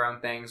things, read our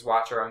own things,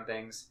 watch our own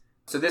things.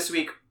 So this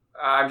week,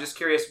 I'm just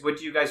curious, what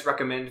do you guys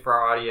recommend for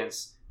our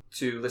audience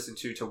to listen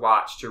to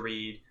watch, to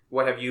read?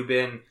 What have you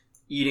been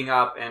eating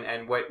up,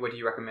 and what do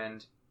you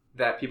recommend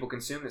that people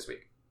consume this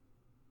week?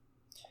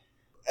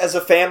 as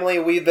a family,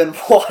 we've been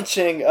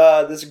watching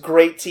this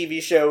great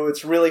TV show.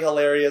 It's really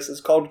hilarious.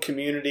 It's called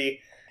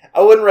Community.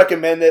 I wouldn't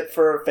recommend it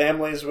for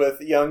families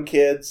with young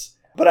kids,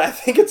 but I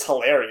think it's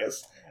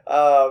hilarious.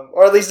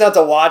 Or at least not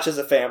to watch as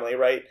a family,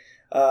 right?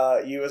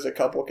 You as a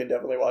couple can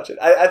definitely watch it.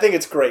 I think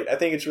it's great. I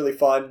think it's really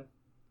fun.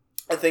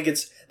 I think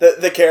it's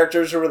the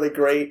characters are really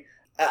great.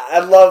 I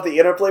love the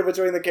interplay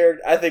between the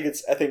characters. I think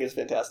it's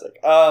fantastic.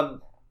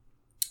 And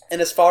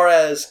as far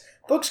as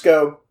books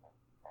go,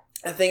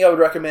 I think I would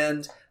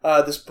recommend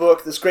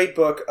this great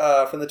book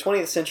from the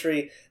 20th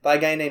century by a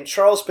guy named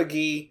Charles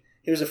Péguy.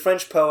 He was a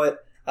French poet,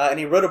 and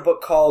he wrote a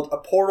book called A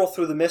Portal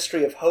Through the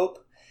Mystery of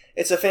Hope.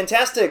 It's a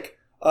fantastic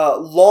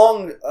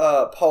long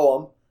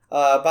poem,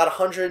 about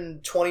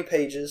 120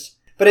 pages,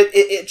 but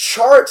it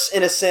charts,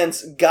 in a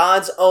sense,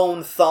 God's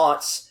own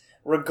thoughts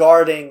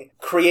regarding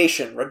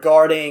creation,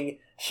 regarding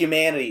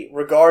humanity,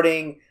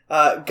 regarding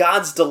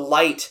God's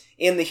delight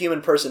in the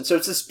human person. So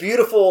it's this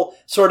beautiful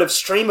sort of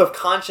stream of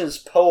conscience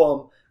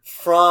poem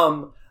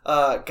from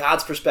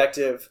God's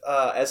perspective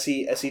as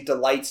he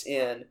delights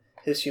in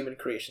his human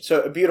creation.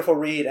 So a beautiful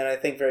read, and I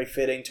think very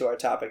fitting to our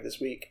topic this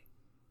week.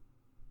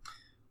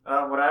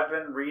 What I've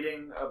been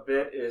reading a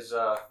bit is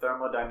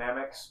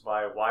Thermodynamics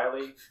by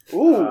Wiley.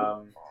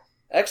 Ooh,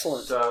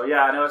 excellent. So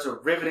yeah, I know it's a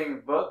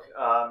riveting book.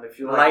 If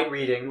you light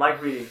reading,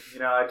 you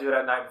know, I do it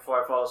at night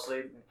before I fall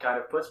asleep. It kind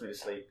of puts me to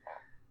sleep.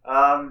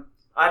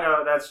 I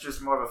know that's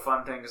just more of a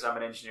fun thing because I'm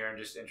an engineer and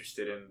just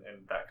interested in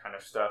that kind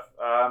of stuff.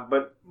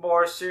 But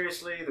more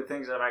seriously, the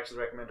things that I actually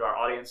recommend to our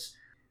audience,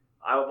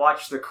 I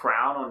watched The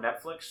Crown on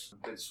Netflix.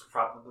 It's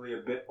probably a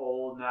bit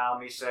old now,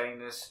 me saying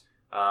this.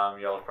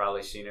 Y'all have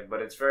probably seen it,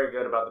 but it's very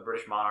good about the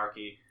British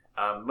monarchy.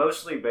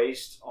 Mostly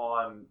based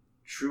on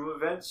true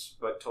events,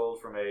 but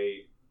told from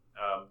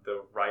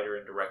the writer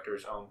and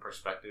director's own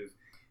perspective.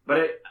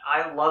 But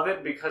I love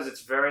it because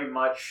it's very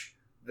much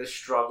the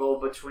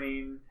struggle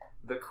between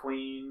the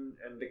Queen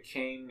and the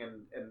King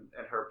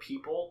and her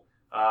people,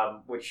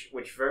 which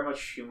very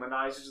much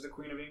humanizes the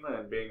Queen of England.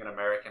 And being an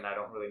American, I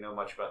don't really know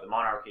much about the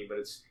monarchy, but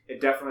it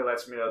definitely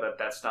lets me know that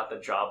that's not the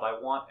job I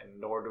want, and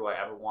nor do I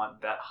ever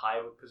want that high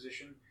of a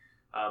position.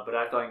 But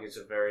I think it's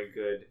a very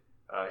good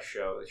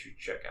show that you should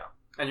check out.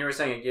 And you were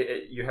saying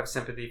you have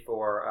sympathy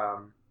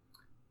for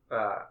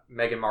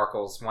Meghan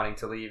Markle's wanting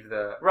to leave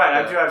the... Right,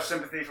 I do have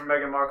sympathy for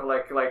Meghan Markle.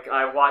 Like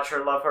I watch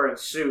her, love her in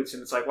Suits,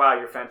 and it's like, wow,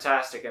 you're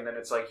fantastic. And then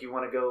it's like, you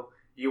want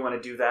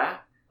to do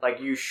that? Like,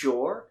 you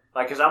sure?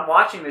 Like, because I'm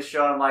watching this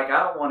show, and I'm like,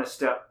 I don't want to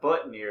step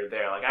foot near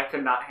there. Like, I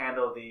could not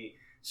handle the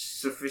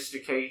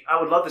sophistication.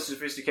 I would love the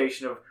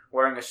sophistication of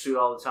wearing a suit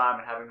all the time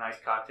and having nice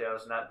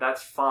cocktails, and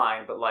that's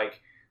fine. But,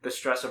 like, the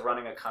stress of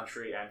running a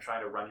country and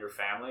trying to run your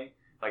family,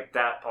 like,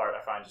 that part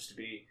I find just to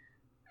be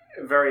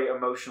very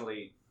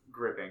emotionally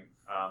gripping.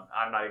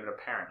 I'm not even a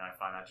parent, and I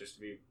find that just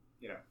to be,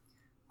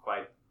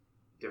 quite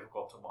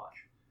difficult to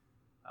watch.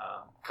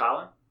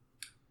 Colin?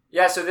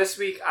 Yeah, so this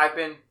week I've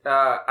been,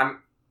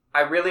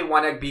 I really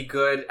want to be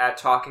good at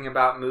talking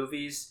about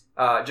movies,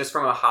 just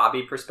from a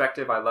hobby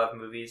perspective. I love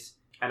movies,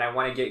 and I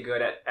want to get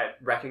good at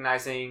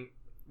recognizing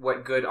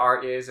what good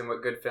art is and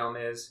what good film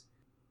is.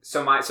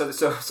 So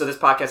this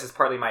podcast is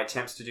partly my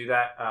attempts to do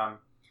that.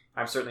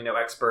 I'm certainly no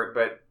expert,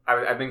 but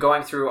I've been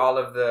going through all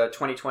of the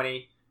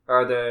 2020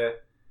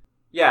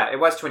 it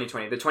was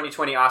 2020, the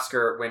 2020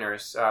 Oscar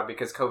winners,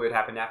 because COVID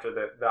happened after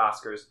the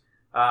Oscars.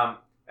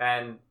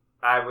 And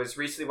I was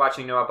recently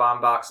watching Noah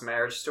Baumbach's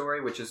Marriage Story,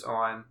 which is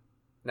on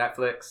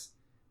Netflix.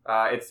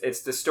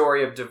 It's the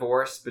story of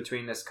divorce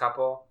between this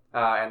couple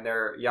and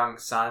their young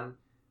son.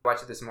 I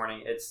watched it this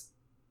morning.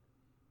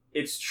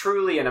 It's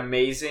truly an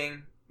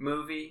amazing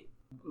movie.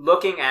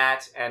 Looking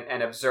at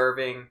and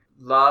observing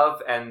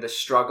love and the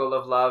struggle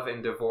of love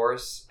and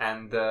divorce,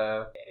 and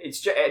I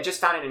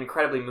just found it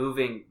incredibly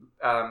moving.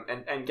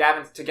 And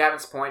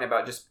Gavin's point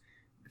about just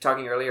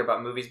talking earlier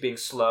about movies being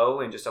slow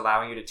and just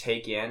allowing you to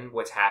take in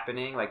what's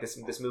happening. Like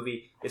this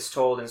movie is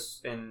told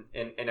in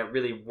a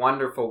really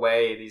wonderful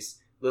way. These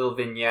little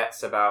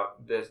vignettes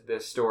about the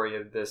story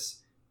of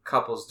this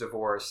couple's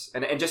divorce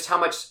and just how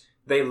much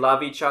they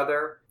love each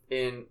other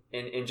in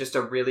just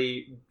a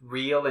really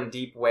real and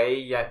deep way.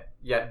 Yet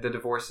the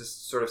divorce is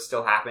sort of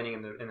still happening,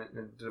 and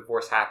the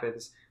divorce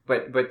happens.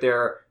 But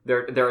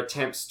their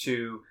attempts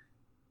to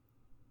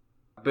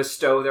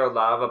bestow their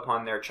love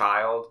upon their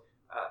child.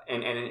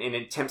 And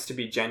attempts to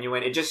be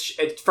genuine.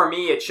 For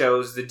me, it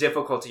shows the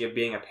difficulty of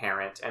being a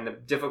parent and the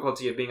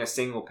difficulty of being a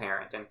single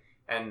parent,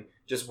 and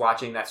just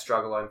watching that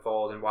struggle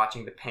unfold and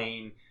watching the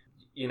pain,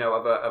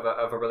 of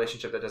a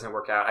relationship that doesn't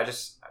work out.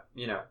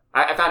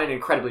 I found it an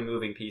incredibly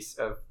moving piece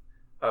of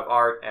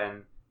art,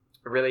 and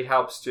it really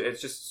helps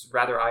it's just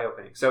rather eye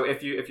opening. So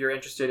if you're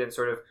interested in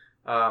sort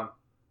of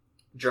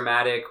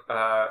dramatic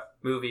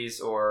movies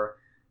or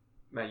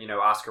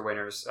Oscar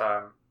winners,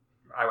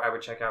 I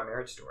would check out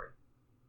Marriage Story.